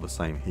wrong, or the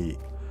same heat.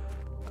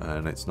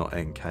 And it's not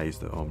NKs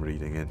that I'm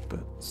reading in,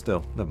 but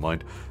still, never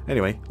mind.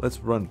 Anyway, let's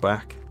run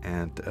back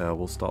and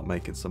we'll start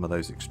making some of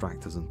those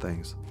extractors and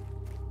things.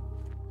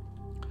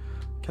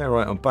 Okay,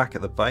 right, I'm back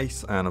at the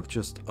base and I've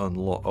just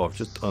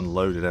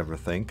unloaded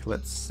everything.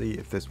 Let's see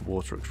if this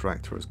water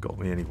extractor has got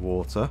me any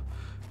water.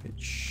 It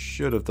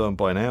should have done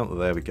by now.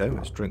 There we go.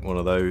 Let's drink one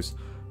of those.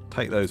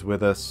 Take those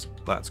with us.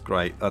 That's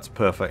great. That's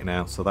perfect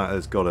now. So that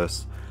has got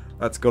us.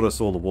 That's got us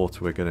all the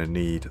water we're going to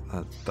need.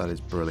 That is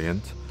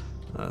brilliant.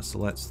 So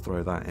let's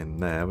throw that in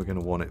there. We're going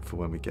to want it for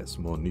when we get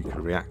some more nuclear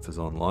reactors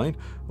online.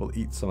 We'll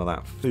eat some of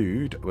that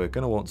food. We're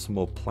going to want some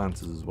more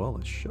planters as well.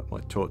 Let's shut my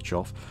torch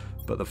off.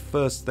 But the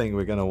first thing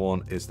we're going to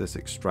want is this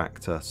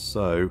extractor.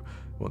 So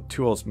we want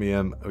 2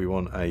 osmium. We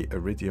want a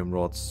iridium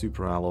rod,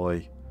 super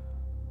alloy,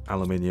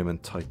 aluminium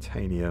and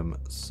titanium.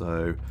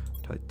 So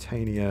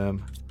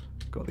titanium,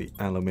 got the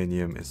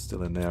aluminium is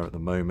still in there at the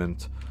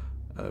moment.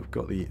 We've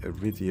got the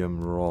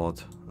iridium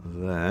rod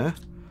there.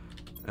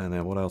 And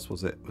then what else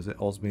was it? Was it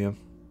osmium?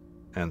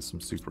 And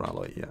some super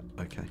alloy. Yeah,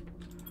 okay.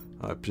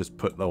 I've just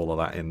put all of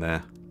that in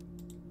there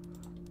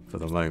for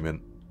the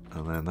moment.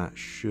 And then that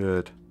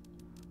should...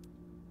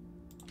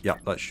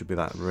 Yep, that should be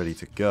that ready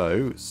to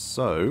go.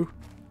 So,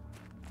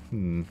 where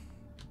am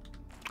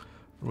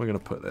I going to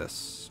put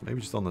this?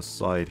 Maybe just on the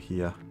side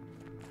here.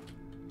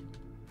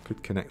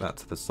 Could connect that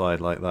to the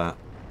side like that.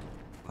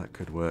 That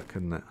could work,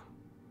 couldn't it?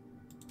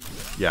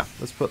 Yeah,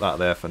 let's put that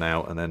there for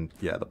now. And then,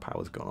 yeah, the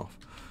power's gone off.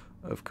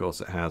 Of course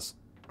it has.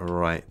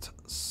 Right,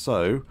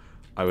 so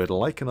I would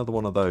like another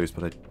one of those,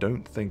 but I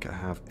don't think I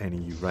have any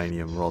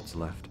uranium rods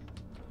left.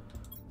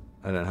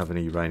 I don't have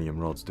any uranium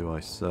rods, do I?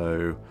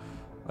 So,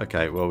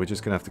 okay, well, we're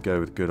just going to have to go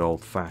with good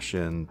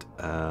old-fashioned,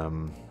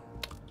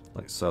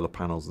 like solar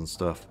panels and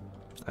stuff.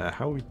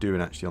 How are we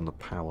doing actually on the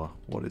power?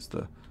 What is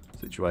the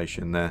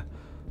situation there?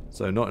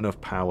 So, not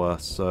enough power,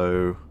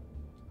 so...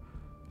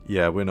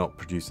 Yeah, we're not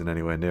producing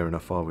anywhere near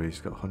enough, are we? It's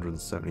got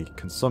 170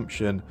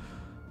 consumption.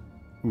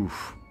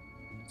 Oof.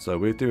 So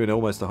we're doing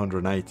almost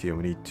 180 and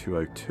we need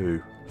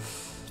 202.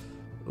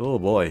 Oh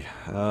boy.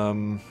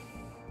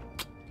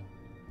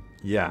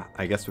 Yeah,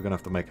 I guess we're going to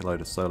have to make a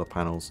load of solar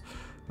panels.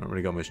 Not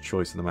really got much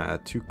choice in the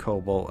matter. 2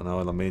 cobalt and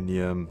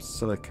aluminium,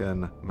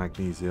 silicon,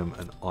 magnesium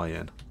and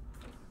iron.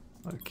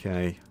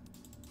 Okay.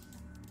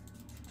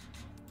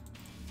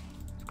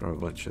 Let's grab a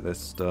bunch of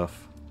this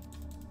stuff.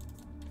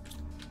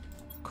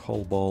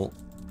 Cobalt.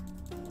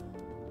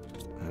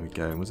 There we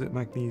go. Was it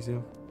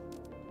magnesium?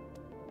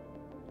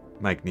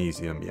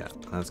 Magnesium, yeah.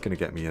 That's going to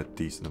get me a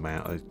decent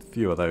amount. A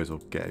few of those will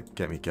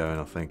get me going,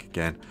 I think,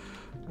 again.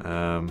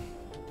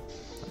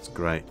 That's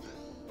great.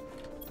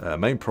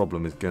 Main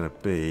problem is going to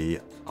be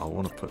I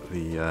want to put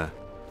the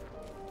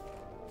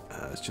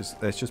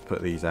let's just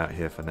put these out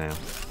here for now.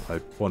 I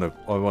want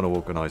to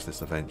organise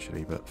this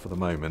eventually, but for the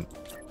moment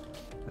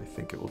I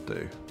think it will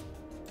do.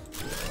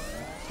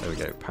 There we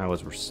go.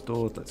 Power's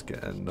restored. Let's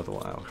get another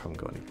one out. I haven't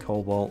got any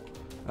cobalt.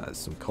 There's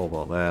some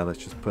cobalt there. Let's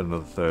just put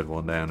another third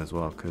one down as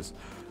well, because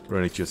we're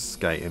only just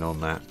skating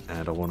on that,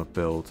 and I want to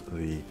build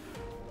the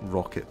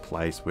rocket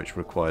place, which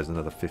requires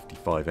another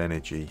 55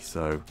 energy.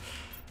 So,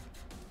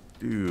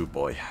 ooh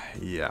boy,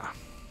 yeah,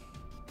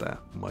 that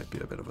might be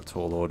a bit of a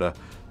tall order.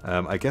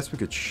 I guess we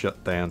could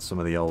shut down some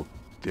of the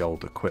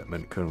old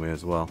equipment, couldn't we,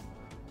 as well?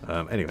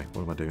 Anyway,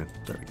 what am I doing?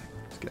 There we go.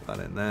 Let's get that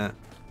in there.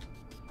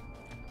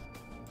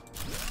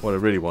 What I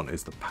really want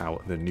is the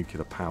power, the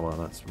nuclear power.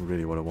 That's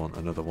really what I want.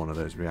 Another one of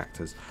those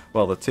reactors.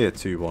 Well, the tier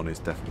 2 one is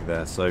definitely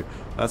there. So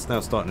that's now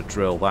starting to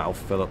drill. That'll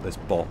fill up this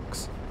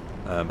box.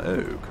 Oh,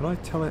 can I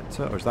tell it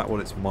to, or is that what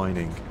it's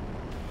mining?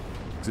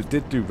 Because it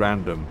did do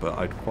random, but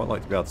I'd quite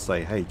like to be able to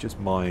say, hey, just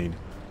mine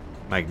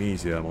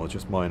magnesium or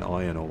just mine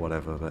iron or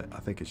whatever. But I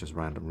think it's just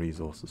random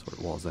resources, what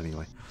it was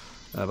anyway.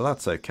 But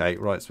that's okay.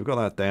 Right, so we've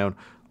got that down.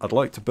 I'd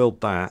like to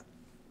build that,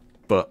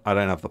 but I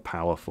don't have the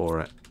power for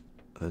it.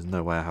 There's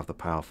no way I have the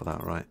power for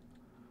that, right?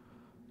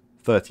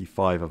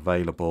 35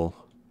 available.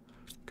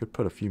 Could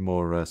put a few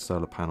more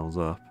solar panels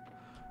up.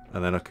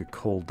 And then I could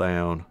call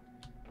down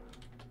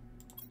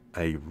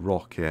a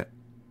rocket.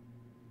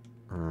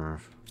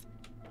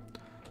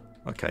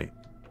 Okay.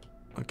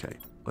 Okay,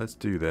 let's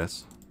do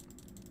this.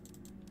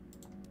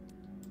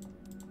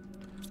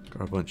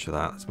 Grab a bunch of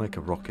that. Let's make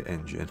a rocket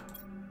engine.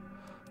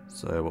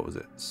 So, what was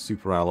it?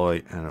 Super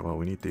alloy. And, well,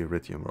 we need the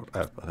iridium. Oh,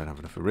 I don't have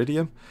enough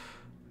iridium.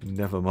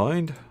 Never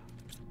mind.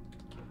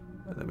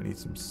 And then we need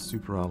some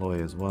super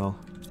alloy as well.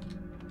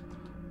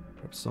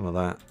 Grab some of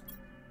that.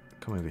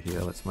 Come over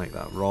here, let's make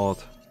that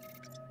rod.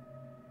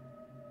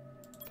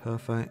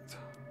 Perfect.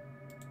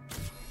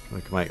 We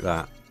can make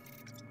that.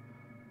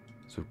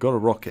 So we've got a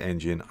rocket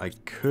engine. I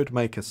could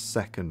make a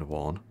second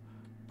one.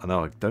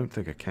 No, I don't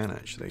think I can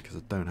actually, because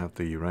I don't have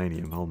the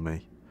uranium on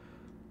me.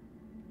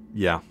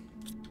 Yeah.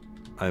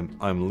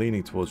 I'm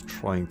leaning towards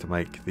trying to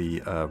make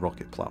the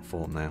rocket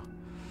platform now.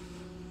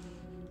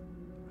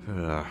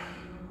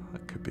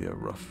 That could be a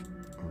rough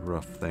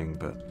thing,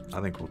 but I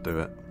think we'll do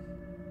it.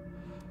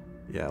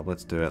 Yeah,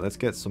 let's do it. Let's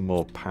get some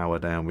more power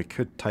down. We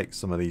could take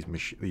some of these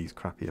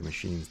crappier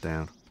machines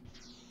down.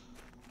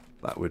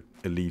 That would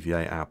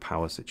alleviate our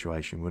power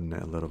situation, wouldn't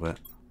it, a little bit?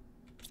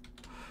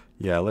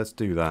 Yeah, let's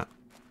do that.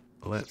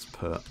 Let's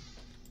put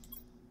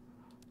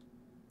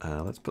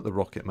the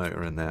rocket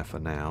motor in there for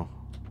now.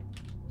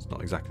 It's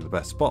not exactly the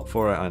best spot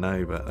for it, I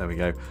know, but there we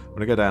go. I'm going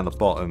to go down the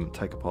bottom,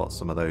 take apart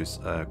some of those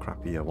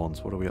crappier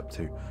ones. What are we up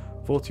to?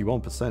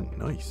 41%.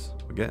 Nice.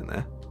 We're getting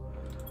there.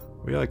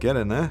 We are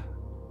getting there.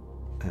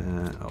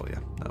 Oh yeah,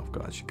 no,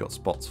 I've actually got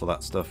spots for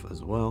that stuff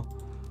as well.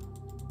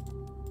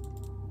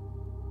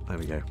 There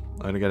we go. I'm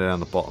going to go down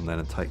the bottom then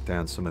and take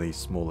down some of these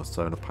smaller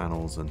solar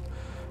panels and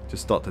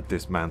just start to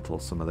dismantle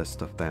some of this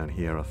stuff down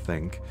here, I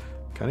think.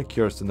 Kind of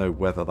curious to know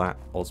whether that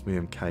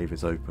osmium cave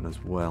is open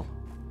as well.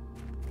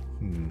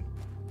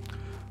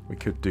 We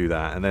could do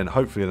that, and then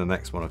hopefully in the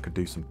next one I could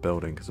do some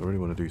building, because I really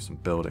want to do some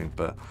building.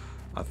 But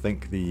I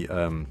think the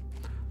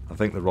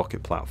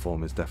rocket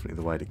platform is definitely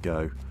the way to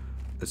go,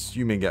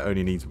 assuming it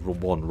only needs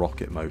one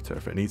rocket motor.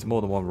 If it needs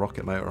more than one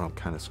rocket motor, I'm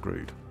kind of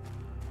screwed.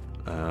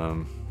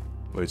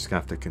 We're just gonna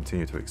have to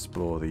continue to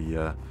explore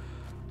the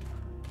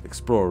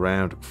explore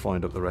around,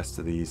 find up the rest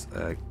of these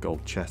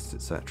gold chests,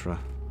 etc.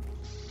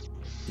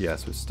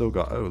 Yes, we've still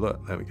got. Oh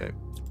look, there we go.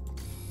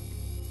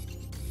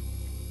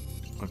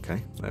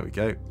 Okay, there we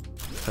go.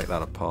 Take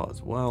that apart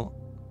as well.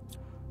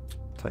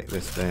 Take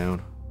this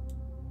down.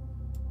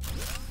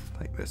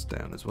 Take this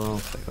down as well.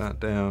 Take that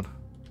down.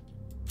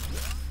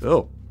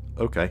 Oh,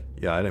 okay.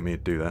 Yeah, I didn't mean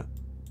to do that.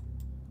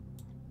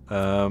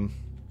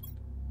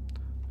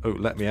 Oh,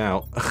 let me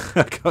out.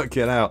 I can't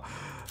get out.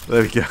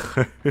 There we go.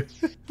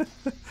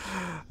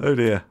 Oh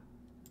dear.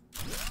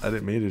 I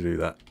didn't mean to do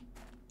that.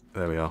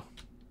 There we are.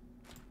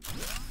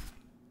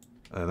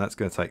 And that's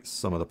going to take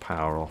some of the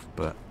power off,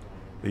 but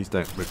these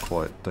don't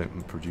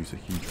produce a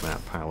huge amount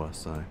of power,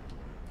 so I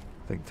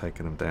think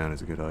taking them down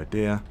is a good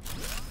idea.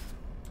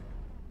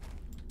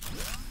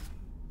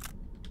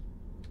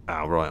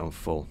 Ah, right, I'm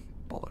full.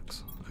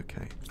 Bollocks.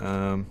 Okay.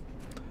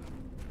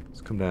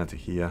 Let's come down to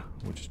here.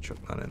 We'll just chuck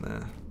that in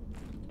there.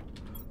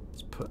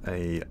 Let's put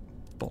a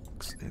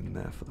box in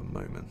there for the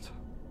moment.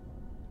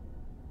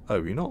 Oh,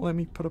 you're not letting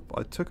me put a...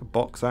 I took a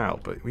box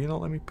out, but will you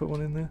not let me put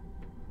one in there?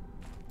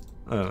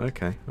 Oh,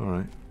 okay.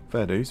 Alright.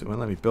 Fair dues. It won't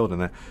let me build in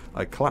there.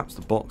 I collapsed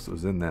the box that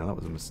was in there. That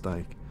was a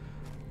mistake.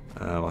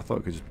 I thought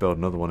I could just build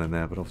another one in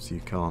there, but obviously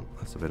you can't.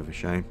 That's a bit of a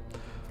shame.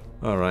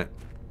 Alright.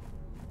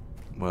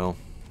 Well,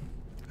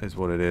 is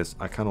what it is.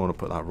 I kind of want to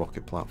put that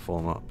rocket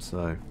platform up,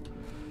 so...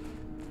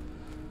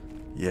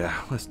 yeah,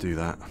 let's do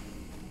that.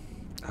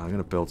 I'm going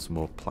to build some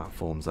more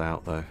platforms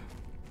out, though.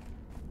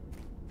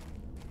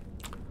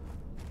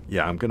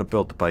 Yeah, I'm going to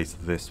build the base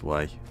this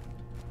way.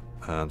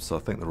 So I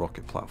think the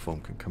rocket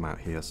platform can come out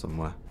here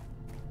somewhere.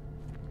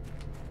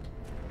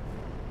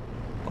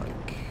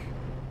 Like,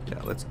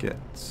 yeah, let's get...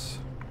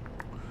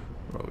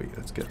 where are we?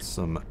 Let's get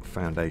some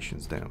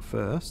foundations down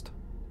first.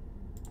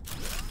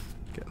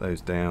 Get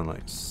those down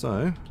like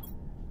so.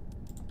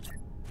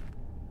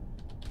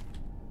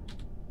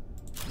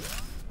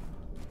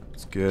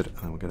 That's good. And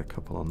then we'll get a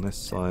couple on this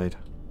side.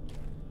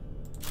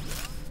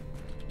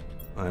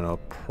 And I'll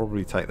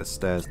probably take the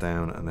stairs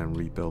down and then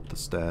rebuild the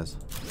stairs.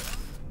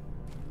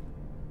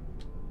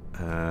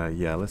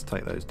 Yeah, let's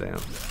take those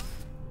down.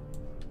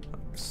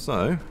 Like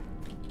so.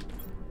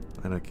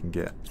 Then I can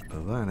get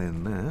that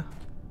in there.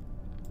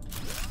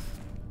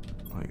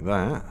 Like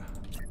that.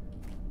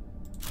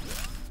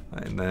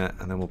 That in there,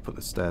 and then we'll put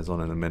the stairs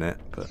on in a minute,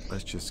 but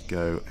let's just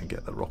go and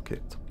get the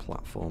rocket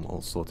platform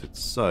all sorted.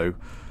 So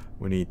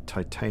we need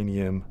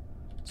titanium,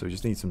 so we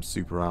just need some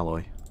super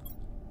alloy,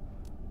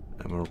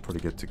 and we're all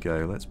pretty good to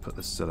go. Let's put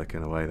the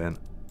silicon away then.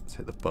 Let's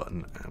hit the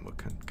button and we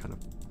can kind of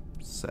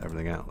set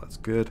everything out. That's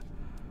good.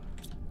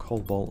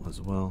 Cobalt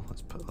as well,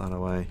 let's put that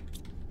away.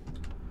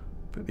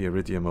 Put the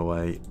iridium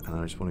away, and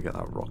I just want to get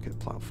that rocket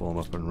platform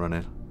up and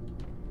running.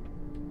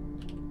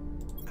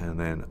 And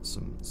then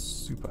some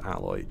super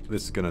alloy.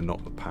 This is going to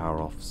knock the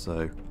power off,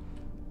 so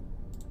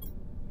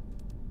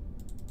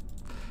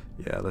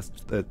yeah,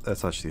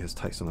 let's actually just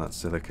take some of that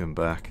silicon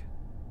back.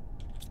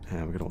 And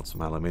we're going to want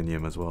some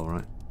aluminium as well,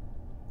 right?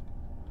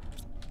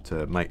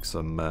 To make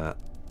some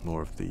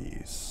more of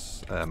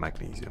these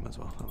magnesium as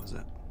well. That was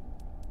it.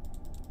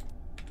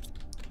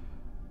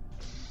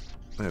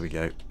 There we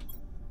go.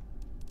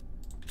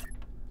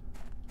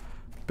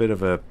 Bit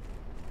of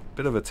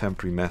a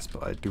temporary mess,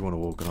 but I do want to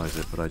organise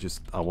it. But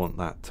I want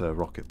that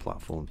rocket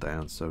platform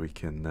down so we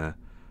can.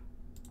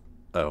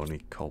 Oh, I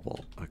need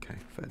cobalt. Okay,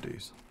 fair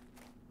dues.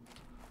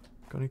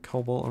 Got any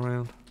cobalt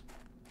around?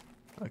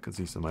 I can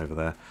see some over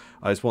there.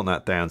 I just want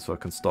that down so I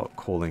can start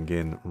calling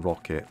in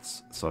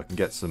rockets, so I can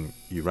get some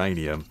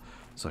uranium,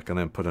 So I can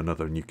then put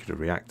another nuclear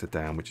reactor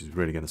down, which is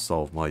really going to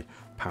solve my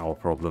power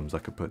problems. I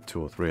could put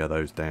 2 or 3 of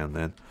those down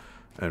then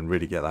and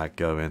really get that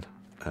going.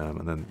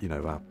 And then, you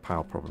know, our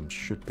power problems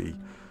should be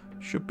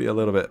a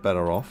little bit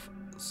better off.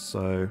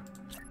 So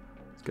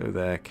let's go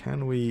there.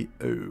 Can we...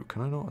 Oh,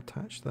 can I not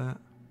attach that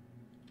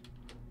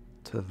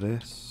to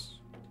this?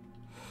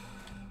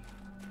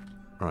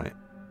 Right.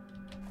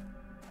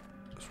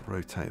 Let's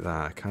rotate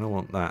that. I kind of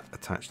want that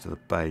attached to the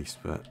base,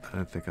 but I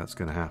don't think that's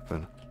going to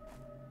happen.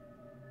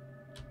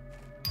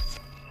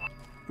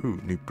 Ooh,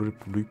 new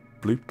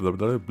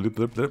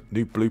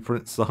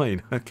blueprint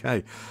sign.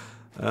 Okay.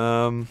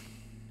 Alright.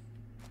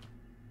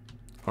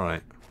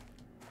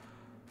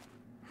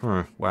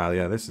 Wow,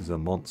 yeah, this is a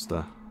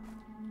monster.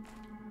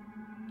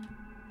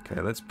 Okay,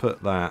 let's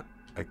put that...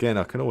 Again,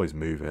 I can always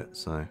move it,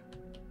 so... I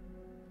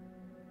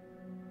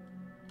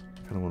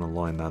kind of want to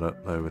line that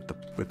up, though, with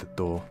the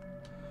door.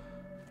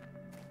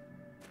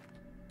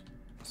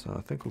 So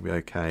I think we'll be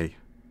okay.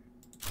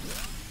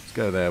 Let's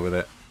go there with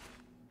it.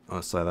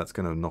 I'll say that's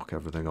going to knock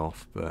everything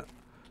off, but...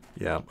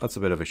 Yeah, that's a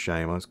bit of a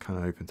shame. I was kind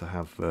of hoping to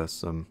have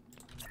some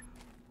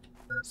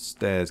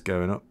stairs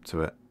going up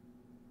to it.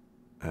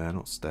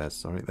 Not stairs,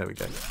 sorry. There we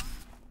go. It's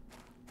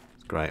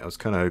great. I was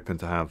kind of hoping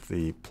to have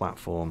the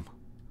platform.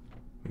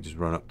 We just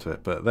run up to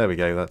it. But there we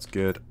go. That's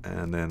good.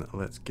 And then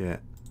let's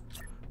get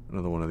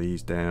another one of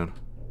these down.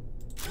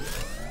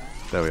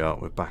 There we are.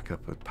 We're back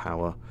up with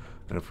power.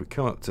 And if we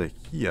come up to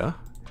here,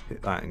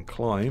 hit that and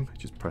climb.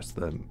 Just press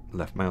the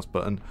left mouse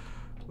button.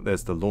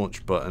 There's the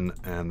launch button.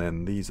 And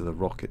then these are the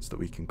rockets that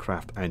we can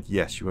craft. And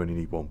yes, you only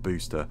need 1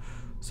 booster.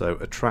 So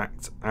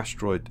attract,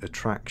 asteroid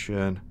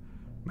attraction,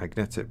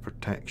 magnetic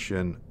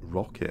protection,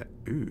 rocket.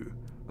 Ooh.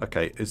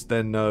 Okay, is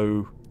there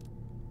no...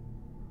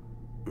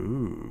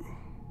 Ooh.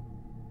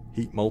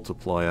 Heat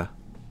multiplier.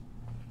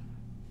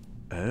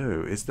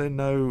 Oh, is there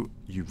no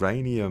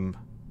uranium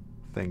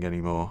thing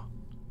anymore?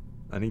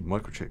 I need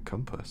microchip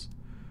compass.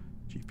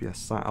 GPS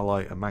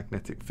satellite, a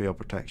magnetic field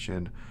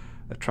protection.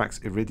 Attracts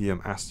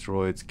iridium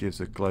asteroids, gives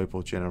a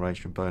global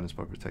generation bonus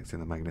by protecting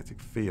the magnetic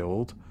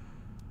field.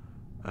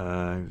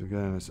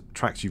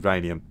 Attracts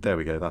uranium. There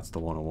we go, that's the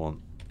one I want.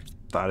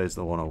 That is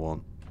the one I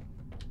want.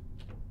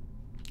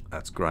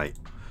 That's great.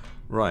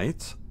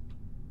 Right.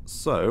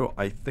 So,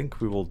 I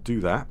think we will do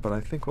that, but I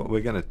think what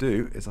we're going to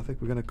do is I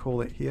think we're going to call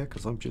it here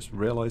because I've just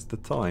realised the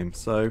time.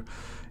 So,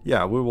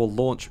 yeah, we will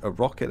launch a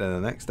rocket in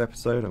the next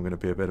episode. I'm going to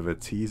be a bit of a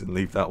tease and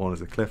leave that one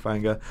as a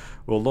cliffhanger.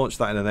 We'll launch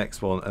that in the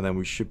next one, and then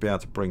we should be able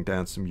to bring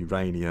down some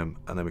uranium,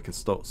 and then we can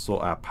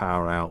sort our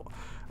power out.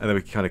 And then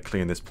we can kind of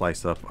clean this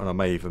place up, and I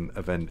may even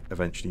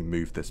eventually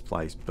move this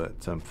place,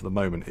 but for the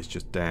moment it's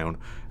just down.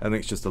 I think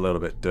it's just a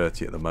little bit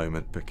dirty at the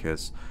moment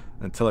because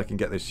until I can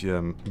get this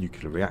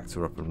nuclear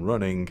reactor up and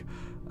running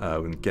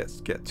and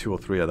get 2 or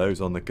 3 of those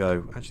on the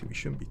go. Actually, we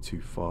shouldn't be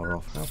too far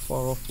off. How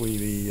far off were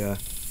the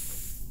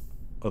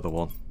other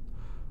one?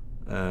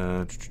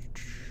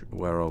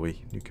 Where are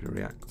we? Nuclear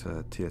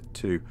reactor tier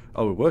 2.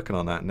 Oh, we're working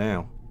on that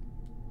now.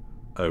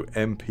 Oh,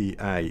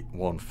 MPA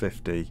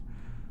 150.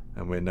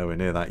 And we're nowhere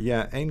near that.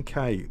 Yeah,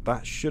 NK,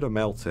 that should have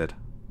melted.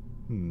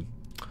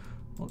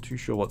 Not too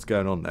sure what's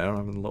going on there.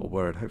 I'm a little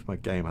worried. Hope my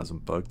game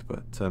hasn't bugged.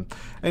 But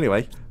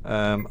anyway,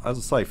 as I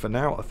say, for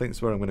now, I think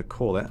that's where I'm going to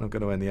call it. And I'm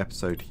going to end the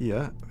episode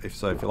here.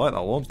 If you like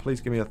that one, please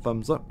give me a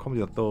thumbs up. Comment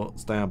your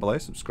thoughts down below.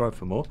 Subscribe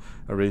for more.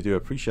 I really do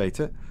appreciate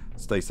it.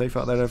 Stay safe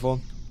out there,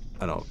 everyone.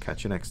 And I'll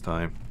catch you next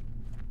time.